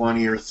take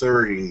 20 or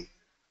 30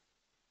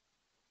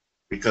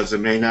 because it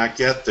may not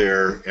get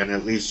there, and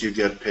at least you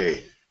get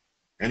paid.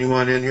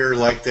 Anyone in here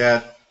like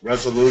that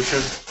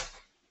resolution?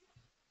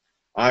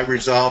 I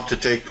resolve to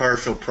take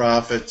partial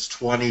profits,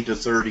 20 to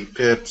 30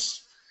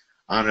 pips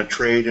on a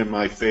trade in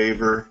my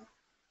favor,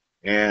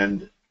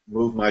 and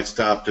move my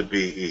stop to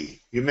BE.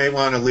 You may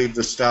want to leave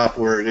the stop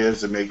where it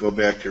is. It may go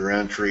back to your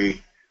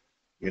entry.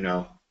 You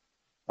know,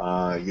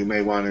 you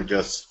may want to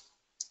just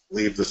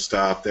leave the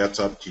stop. That's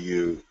up to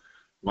you.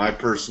 My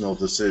personal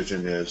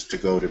decision is to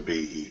go to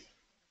BE.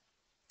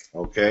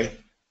 Okay?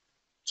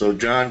 So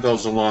John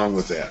goes along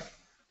with that.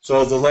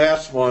 So the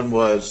last one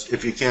was,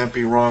 if you can't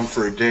be wrong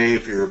for a day,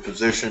 if you're a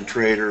position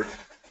trader,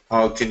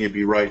 how can you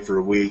be right for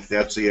a week?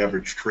 That's the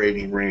average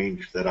trading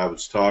range that I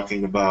was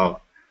talking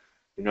about.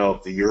 You know,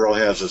 if the euro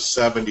has a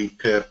 70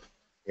 pip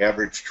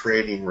average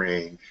trading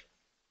range,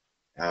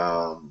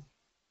 and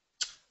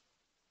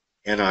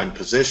I'm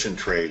position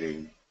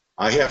trading,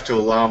 I have to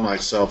allow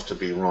myself to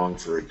be wrong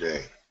for a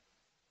day.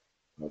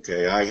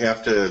 Okay, I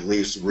have to at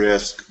least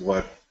risk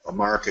what a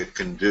market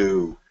can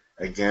do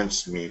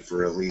against me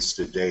for at least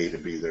a day to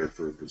be there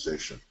for a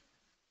position.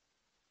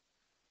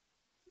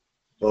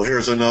 So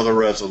here's another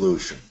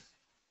resolution.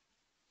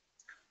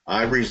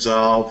 I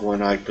resolve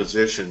when I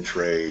position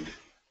trade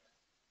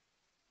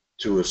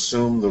to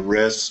assume the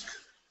risk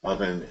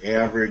of an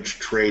average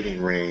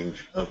trading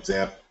range of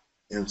that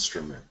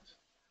instrument.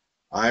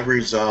 I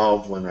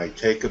resolve when I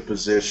take a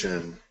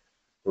position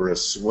for a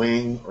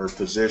swing or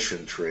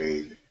position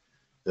trade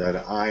that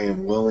I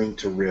am willing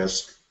to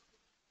risk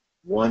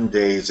 1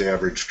 day's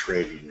average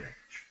trading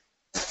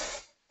range.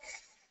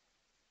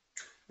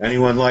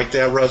 Anyone like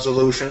that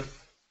resolution?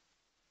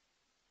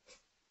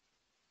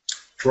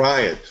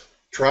 Try it.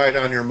 Try it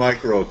on your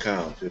micro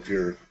account if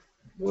you're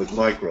with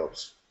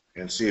micros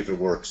and see if it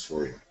works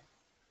for you.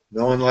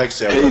 No one likes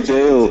that. Hey,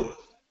 Dale.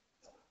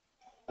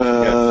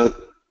 Yes.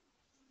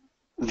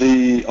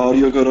 The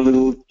audio got a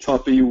little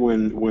choppy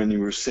when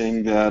you were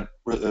saying that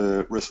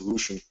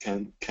resolution.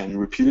 Can you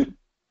repeat it?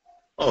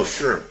 Oh,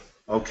 sure.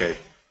 Okay.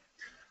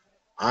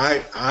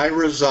 I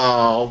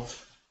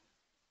resolve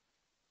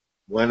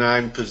when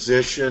I'm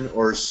position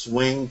or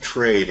swing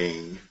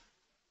trading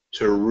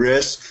to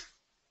risk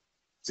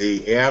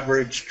the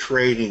average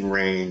trading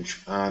range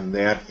on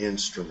that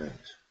instrument.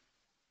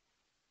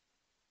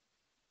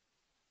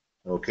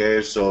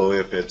 Okay, so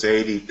if it's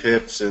 80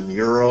 pips in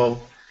euro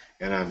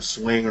and I'm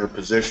swing or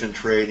position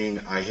trading,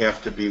 I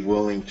have to be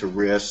willing to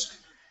risk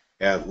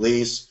at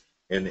least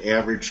an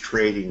average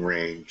trading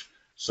range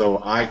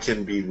so I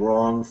can be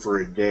wrong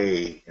for a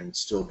day and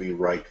still be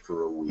right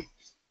for a week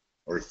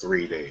or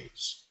 3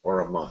 days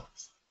or a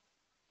month.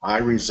 I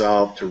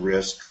resolve to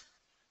risk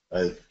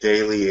a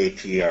daily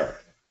ATR.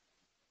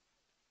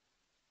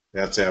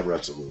 That's that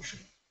resolution.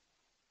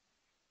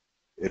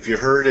 If you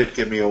heard it,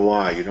 give me a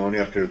why. You don't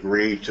have to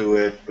agree to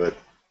it, but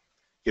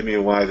give me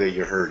a why that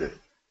you heard it.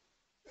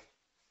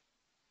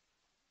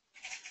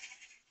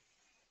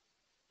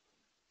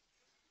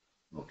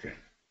 Okay.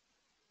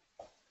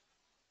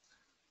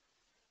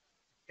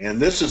 And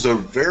this is a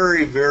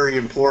very, very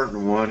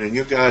important one, and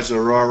you guys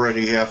are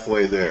already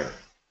halfway there.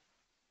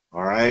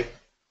 All right?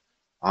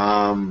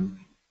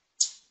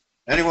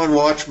 Anyone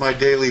watch my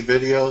daily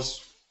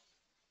videos?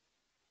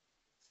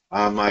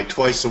 My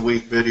twice a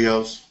week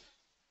videos?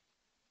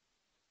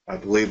 I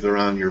believe they're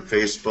on your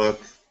Facebook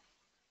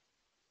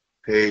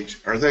page.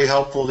 Are they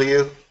helpful to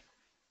you?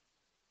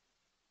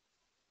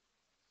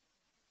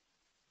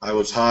 I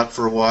was hot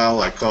for a while.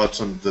 I caught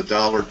the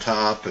dollar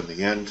top and the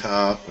yen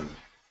top, and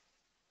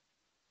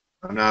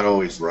I'm not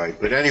always right.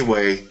 But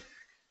anyway,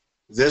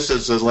 this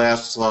is the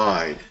last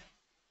slide,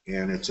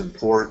 and it's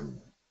important.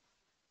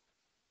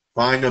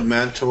 Find a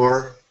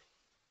mentor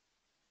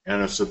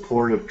and a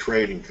supportive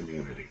trading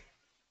community.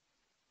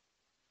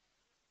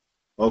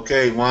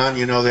 Okay, Juan,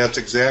 you know, that's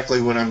exactly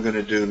what I'm going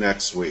to do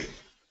next week.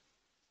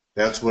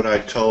 That's what I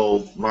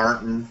told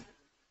Martin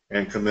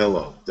and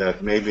Camillo,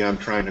 that maybe I'm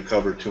trying to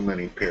cover too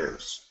many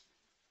pairs.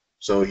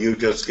 So you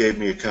just gave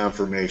me a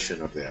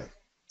confirmation of that.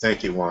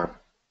 Thank you, Juan.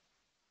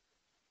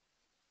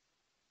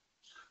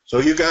 So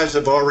you guys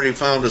have already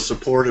found a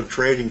supportive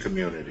trading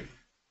community.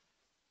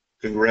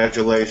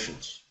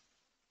 Congratulations.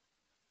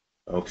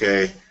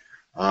 Okay.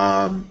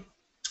 One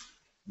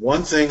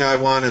thing I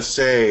want to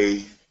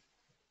say,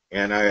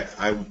 and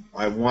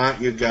I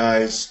want you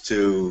guys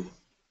to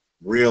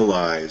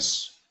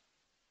realize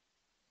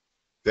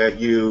that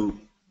you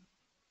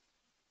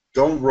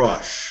don't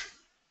rush.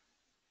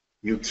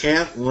 You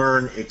can't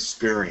learn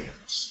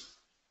experience.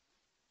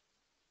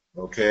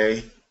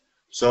 Okay?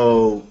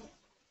 So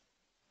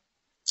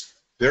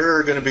there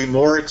are going to be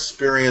more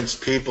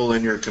experienced people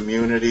in your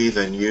community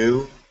than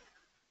you.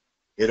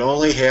 It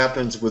only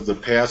happens with the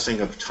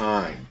passing of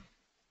time.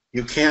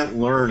 You can't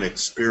learn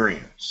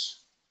experience.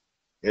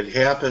 It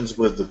happens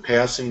with the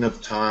passing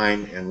of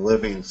time and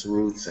living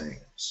through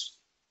things.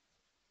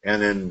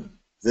 And in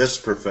this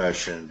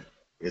profession,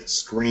 it's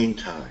screen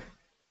time.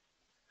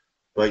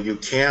 But you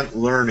can't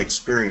learn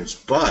experience.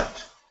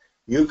 But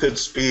you could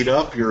speed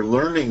up your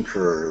learning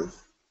curve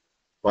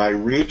by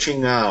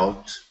reaching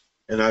out.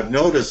 And I've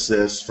noticed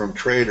this from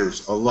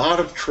traders. A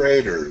lot of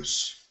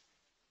traders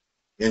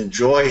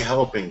enjoy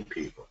helping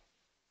people.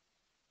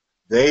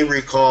 They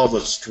recall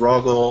the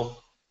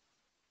struggle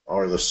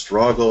or the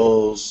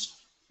struggles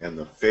and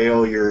the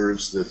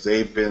failures that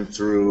they've been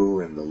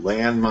through and the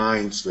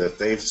landmines that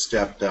they've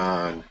stepped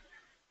on,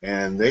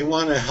 and they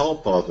want to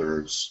help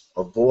others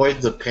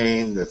avoid the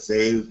pain that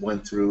they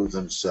went through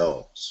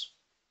themselves.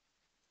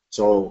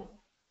 So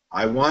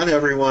I want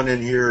everyone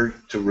in here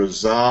to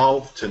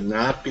resolve to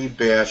not be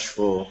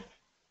bashful,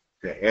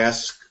 to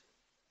ask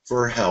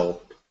for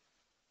help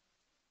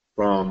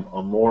from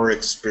a more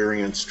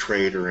experienced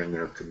trader in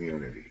their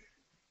community.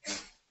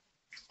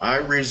 I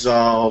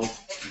resolve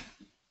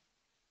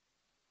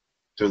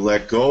to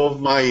let go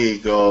of my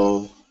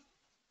ego,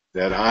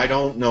 that I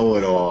don't know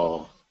it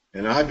all,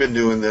 and I've been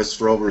doing this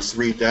for over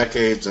 3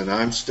 decades and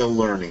I'm still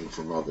learning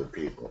from other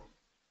people.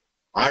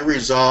 I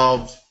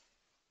resolve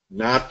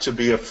not to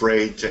be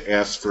afraid to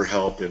ask for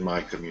help in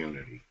my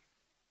community.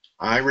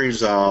 I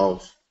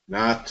resolve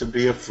not to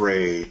be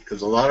afraid,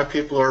 because a lot of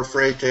people are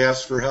afraid to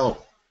ask for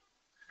help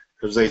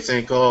because they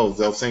think, oh,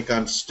 they'll think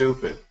I'm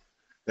stupid.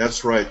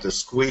 That's right, the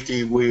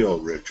squeaky wheel,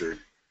 Richard.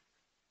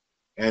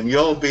 And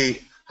you'll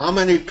be, how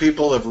many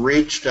people have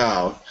reached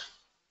out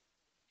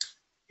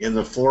in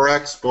the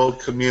Forex boat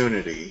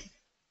community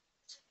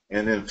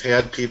and have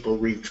had people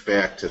reach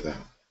back to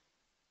them?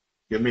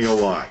 Give me a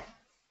why.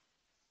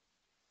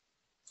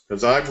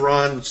 Because I've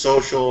run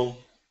social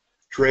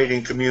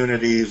trading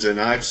communities and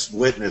I've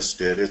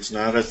witnessed it. It's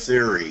not a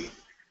theory.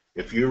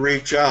 If you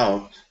reach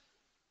out,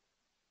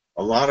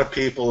 a lot of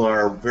people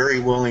are very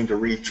willing to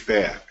reach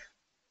back.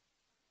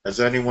 Has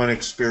anyone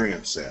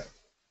experienced that?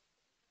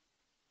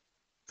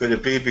 Could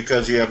it be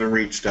because you haven't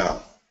reached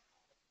out?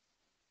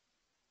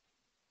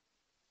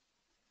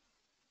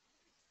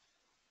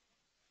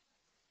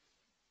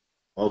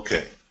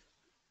 Okay.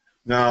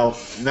 Now,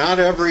 not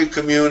every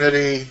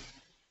community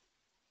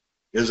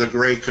is a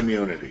great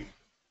community.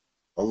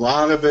 A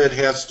lot of it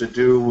has to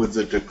do with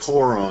the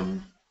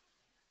decorum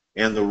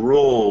and the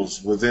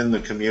rules within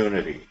the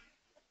community.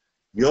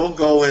 You'll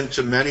go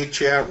into many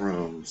chat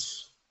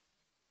rooms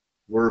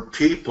where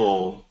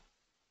people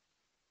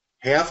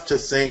have to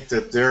think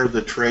that they're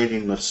the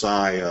trading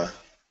messiah.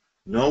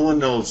 No one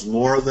knows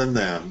more than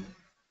them.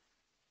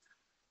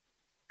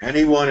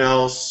 Anyone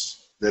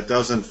else that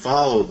doesn't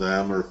follow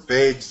them or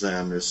fades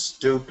them is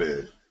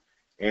stupid.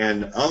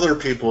 And other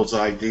people's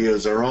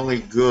ideas are only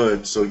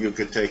good so you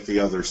could take the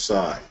other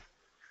side.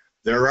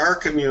 There are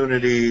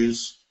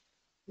communities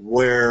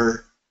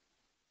where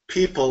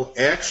people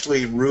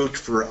actually root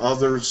for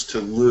others to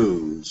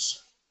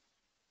lose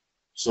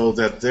so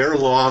that their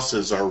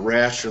losses are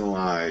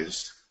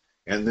rationalized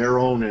and their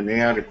own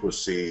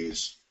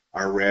inadequacies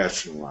are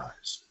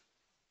rationalized.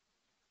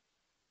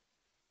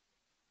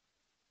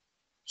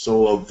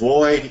 So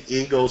avoid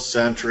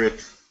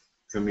egocentric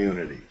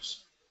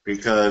communities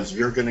because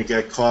you're going to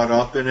get caught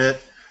up in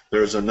it.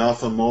 There's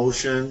enough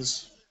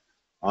emotions.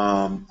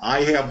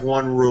 I have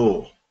one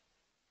rule,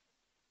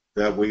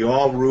 that we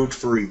all root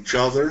for each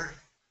other.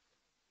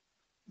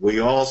 We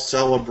all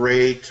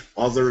celebrate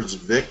others'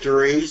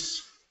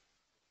 victories.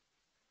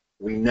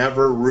 We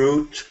never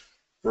root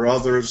for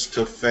others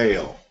to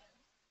fail.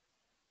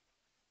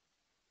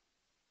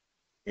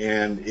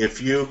 And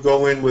if you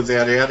go in with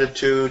that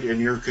attitude in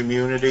your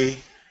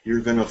community,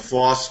 you're going to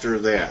foster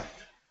that.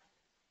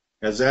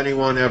 Has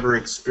anyone ever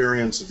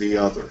experienced the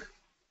other?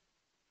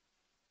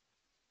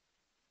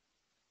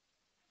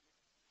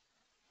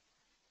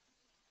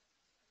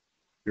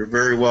 You're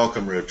very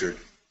welcome, Richard.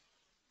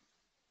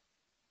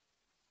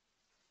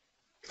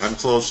 I'm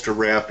close to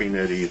wrapping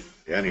it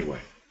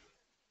anyway.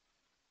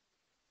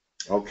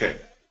 Okay.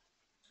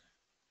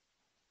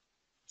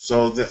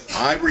 So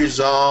I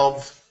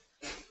resolve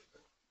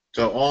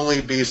to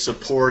only be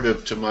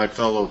supportive to my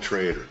fellow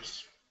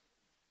traders.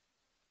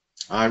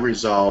 I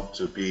resolve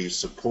to be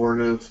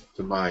supportive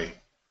to my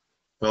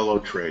fellow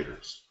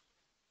traders.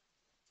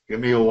 Give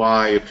me a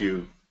why if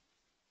you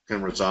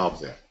can resolve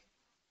that.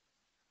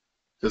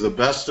 To the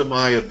best of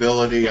my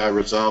ability, I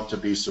resolve to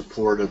be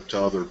supportive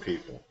to other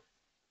people.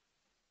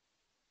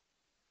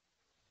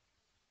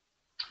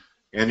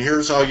 And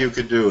here's how you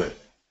could do it.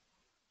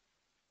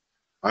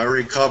 I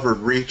already covered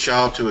reach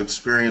out to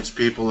experienced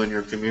people in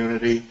your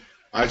community.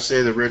 I'd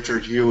say that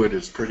Richard Hewitt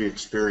is pretty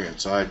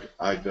experienced.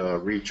 I'd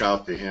reach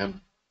out to him.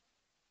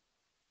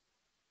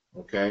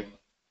 Okay?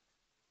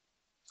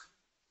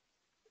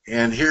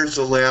 And here's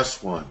the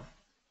last one.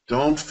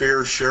 Don't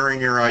fear sharing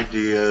your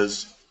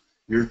ideas,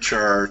 your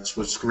charts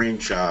with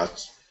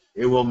screenshots.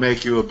 It will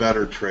make you a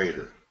better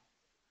trader.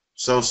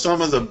 So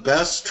some of the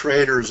best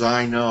traders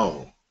I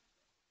know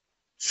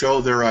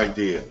show their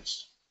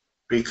ideas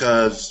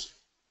because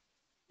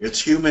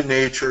it's human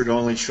nature to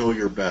only show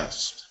your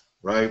best,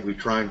 right? We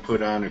try and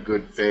put on a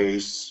good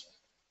face.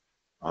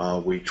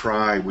 We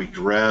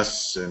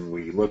dress and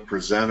we look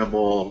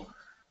presentable.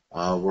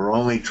 We're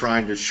only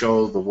trying to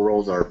show the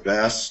world our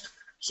best.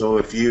 So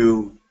if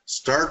you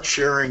start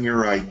sharing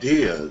your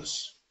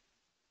ideas,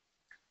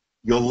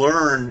 you'll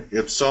learn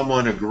if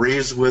someone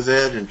agrees with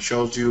it and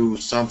shows you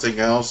something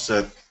else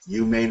that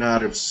you may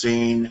not have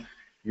seen.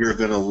 You're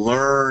going to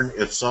learn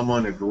if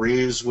someone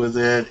agrees with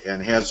it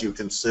and has you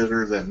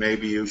consider that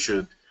maybe you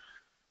should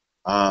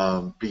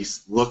be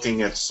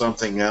looking at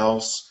something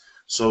else.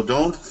 So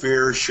don't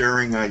fear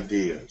sharing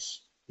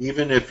ideas,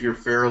 even if you're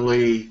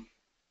fairly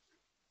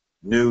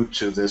new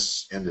to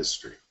this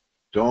industry.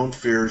 Don't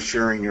fear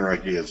sharing your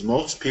ideas.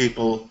 Most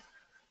people,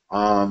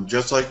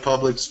 just like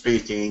public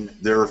speaking,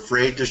 they're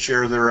afraid to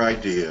share their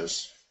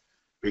ideas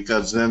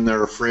because then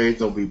they're afraid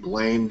they'll be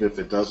blamed if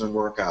it doesn't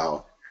work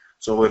out.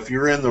 So if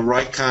you're in the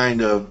right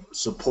kind of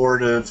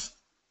supportive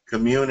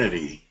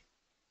community,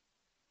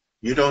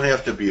 you don't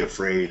have to be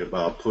afraid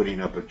about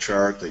putting up a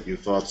chart that you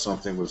thought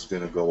something was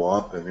going to go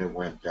up and it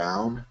went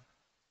down.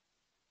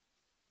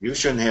 You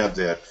shouldn't have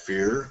that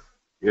fear.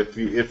 If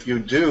you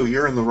do,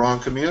 you're in the wrong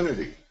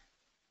community.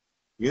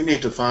 You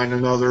need to find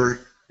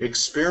another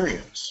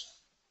experience,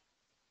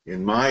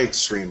 in my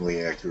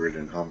extremely accurate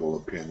and humble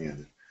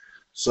opinion.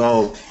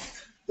 So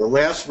the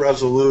last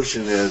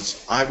resolution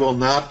is, I will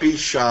not be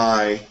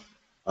shy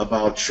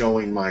about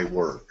showing my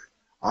work.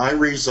 I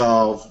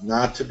resolve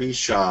not to be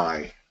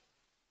shy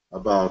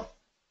about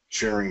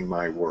sharing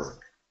my work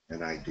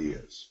and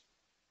ideas.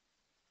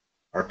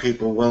 Are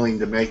people willing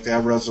to make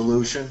that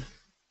resolution?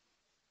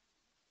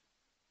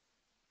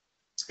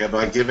 Have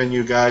I given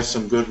you guys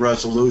some good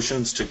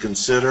resolutions to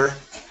consider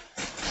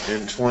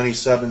in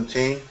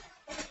 2017?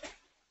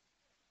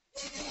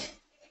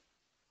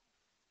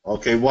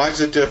 Okay, why is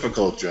it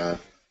difficult, John?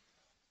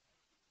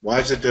 Why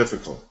is it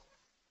difficult?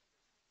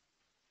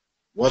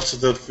 What's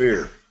the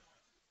fear?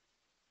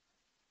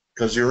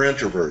 Because you're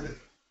introverted.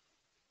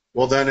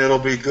 Well, then it'll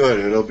be good.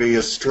 It'll be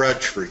a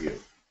stretch for you.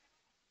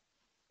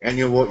 And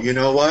you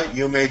know what?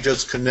 You may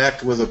just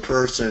connect with a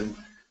person.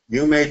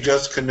 You may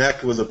just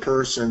connect with a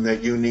person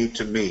that you need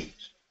to meet.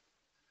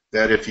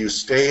 That if you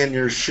stay in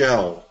your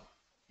shell,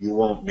 you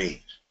won't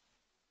meet.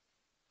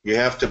 You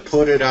have to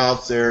put it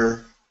out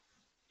there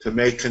to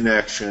make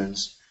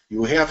connections.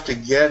 You have to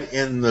get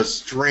in the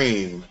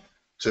stream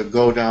to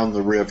go down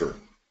the river.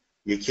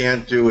 You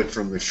can't do it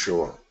from the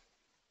shore.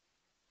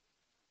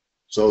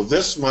 So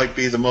this might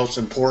be the most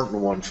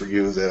important one for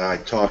you that I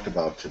talked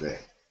about today.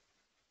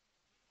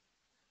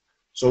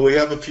 So we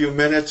have a few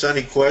minutes.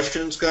 Any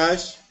questions,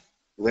 guys?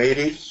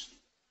 Ladies?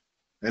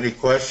 Any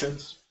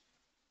questions?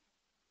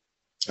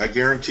 I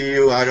guarantee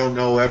you I don't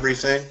know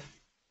everything.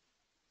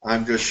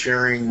 I'm just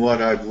sharing what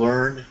I've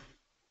learned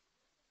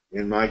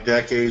in my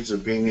decades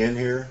of being in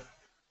here.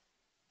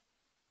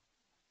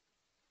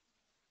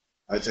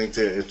 I think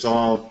that it's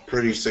all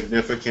pretty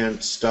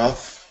significant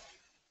stuff.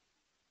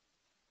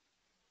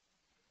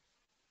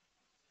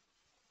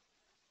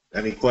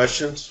 Any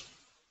questions?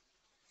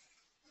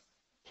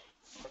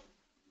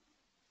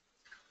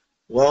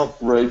 Well,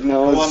 Right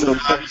now it's the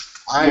best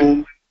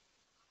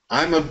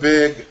I'm a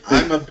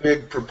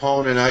big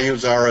proponent. I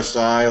use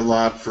RSI a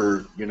lot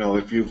for,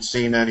 if you've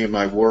seen any of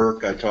my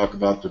work, I talk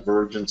about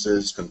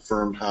divergences,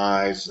 confirmed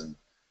highs, and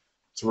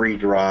 3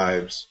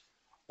 drives.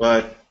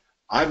 But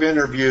I've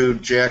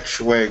interviewed Jack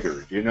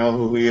Schwager. Do you know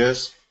who he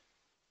is?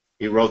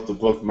 He wrote the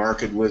book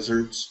Market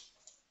Wizards.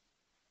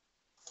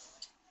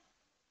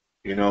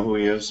 Do you know who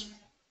he is?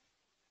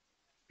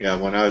 Yeah,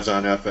 when I was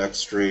on FX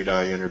Street,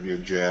 I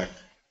interviewed Jack.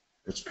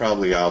 It's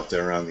probably out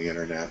there on the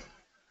internet.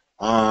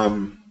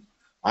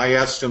 I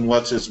asked him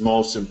what's his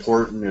most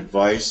important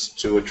advice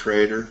to a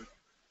trader,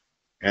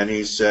 and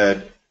he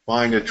said,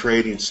 find a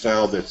trading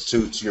style that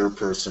suits your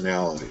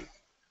personality.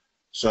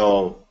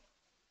 So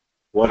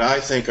what I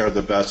think are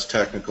the best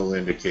technical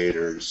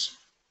indicators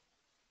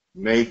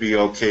may be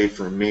okay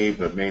for me,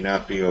 but may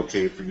not be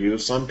okay for you.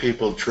 Some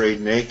people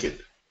trade naked.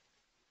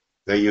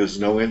 They use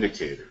no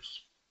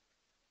indicators.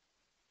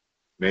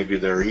 Maybe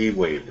they're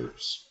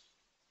E-waivers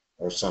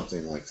or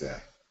something like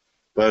that.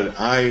 But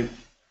I'm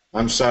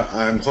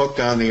hooked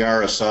on the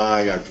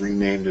RSI. I've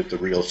renamed it the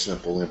Real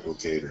Simple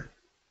Implicator.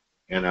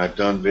 And I've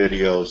done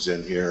videos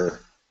in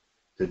here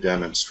to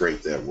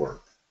demonstrate that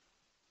work.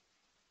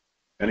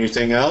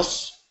 Anything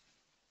else?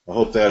 I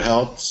hope that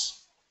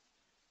helps.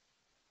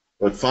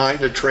 But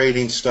find a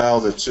trading style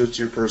that suits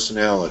your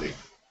personality.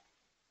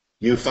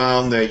 You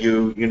found that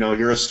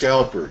you're a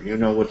scalper. You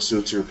know what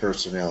suits your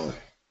personality.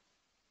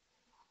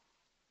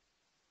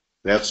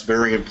 That's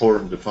very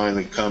important to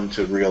finally come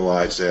to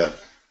realize that.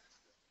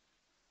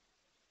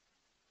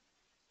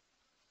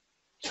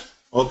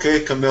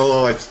 Okay,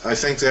 Camilo, I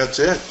think that's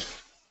it.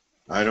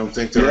 I don't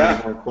think there are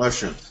any more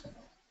questions.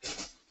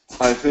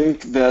 I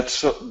think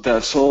that's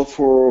all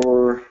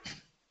for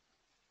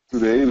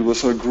today. It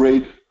was a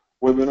great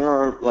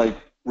webinar, like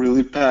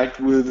really packed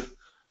with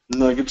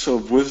nuggets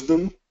of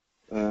wisdom.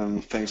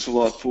 Thanks a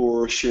lot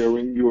for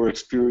sharing your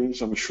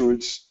experience. I'm sure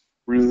it's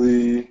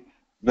really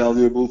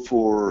valuable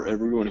for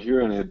everyone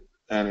here, and it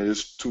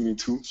is to me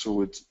too.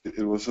 So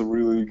it was a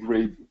really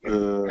great.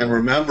 And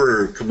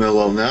remember,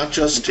 Camilo, not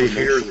just to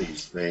hear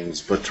these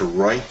things, but to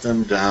write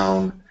them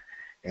down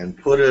and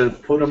put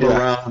them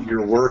around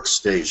your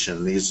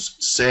workstation. These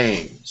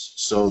sayings,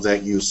 so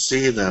that you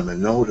see them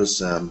and notice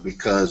them,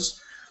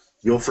 because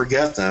you'll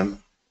forget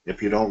them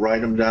if you don't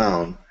write them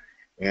down.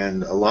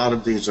 And a lot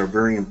of these are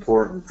very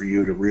important for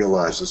you to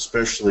realize,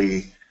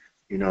 especially,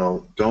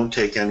 don't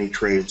take any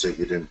trades that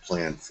you didn't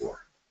plan for.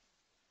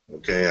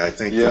 Okay, I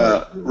think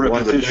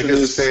one of the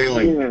biggest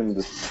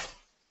failing,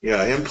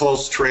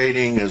 impulse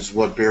trading is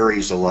what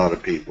buries a lot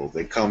of people.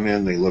 They come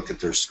in, they look at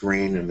their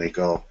screen, and they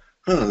go,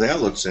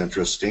 that looks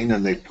interesting,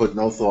 and they put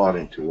no thought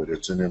into it.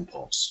 It's an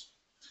impulse.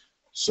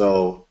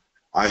 So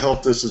I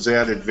hope this has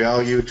added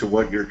value to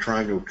what you're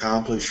trying to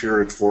accomplish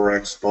here at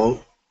Forex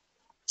Boat.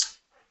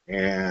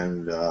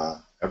 And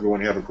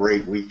everyone have a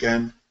great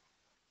weekend.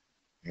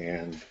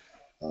 And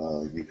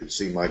you can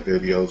see my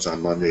videos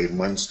on Monday and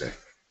Wednesday.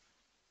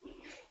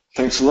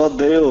 Thanks a lot,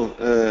 Dale.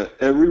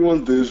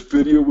 Everyone, this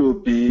video will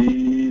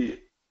be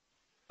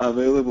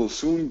available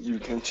soon. You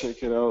can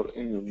check it out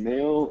in your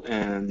mail,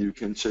 and you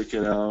can check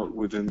it out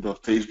within the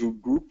Facebook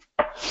group.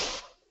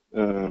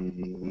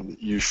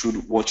 You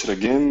should watch it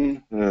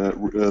again.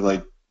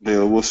 Like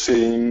Dale was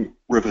saying,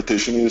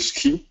 repetition is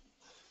key.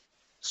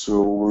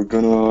 So we're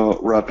gonna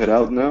wrap it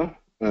out now.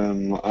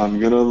 I'm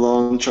gonna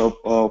launch up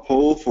a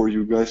poll for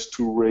you guys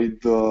to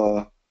rate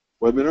the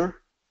webinar,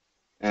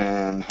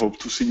 and hope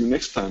to see you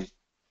next time.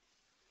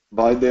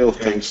 Bye, Dale.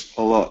 Okay. Thanks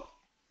a lot.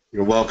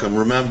 You're welcome.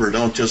 Remember,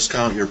 don't just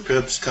count your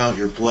pips, count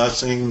your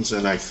blessings.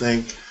 And I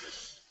think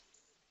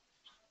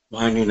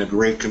finding a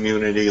great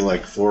community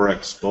like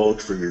Forex Boat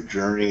for your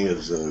journey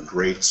is a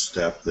great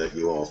step that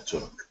you all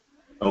took.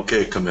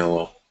 Okay,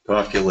 Camilo.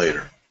 Talk to you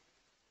later.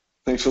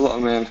 Thanks a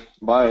lot, man.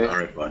 Bye. All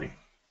right, buddy.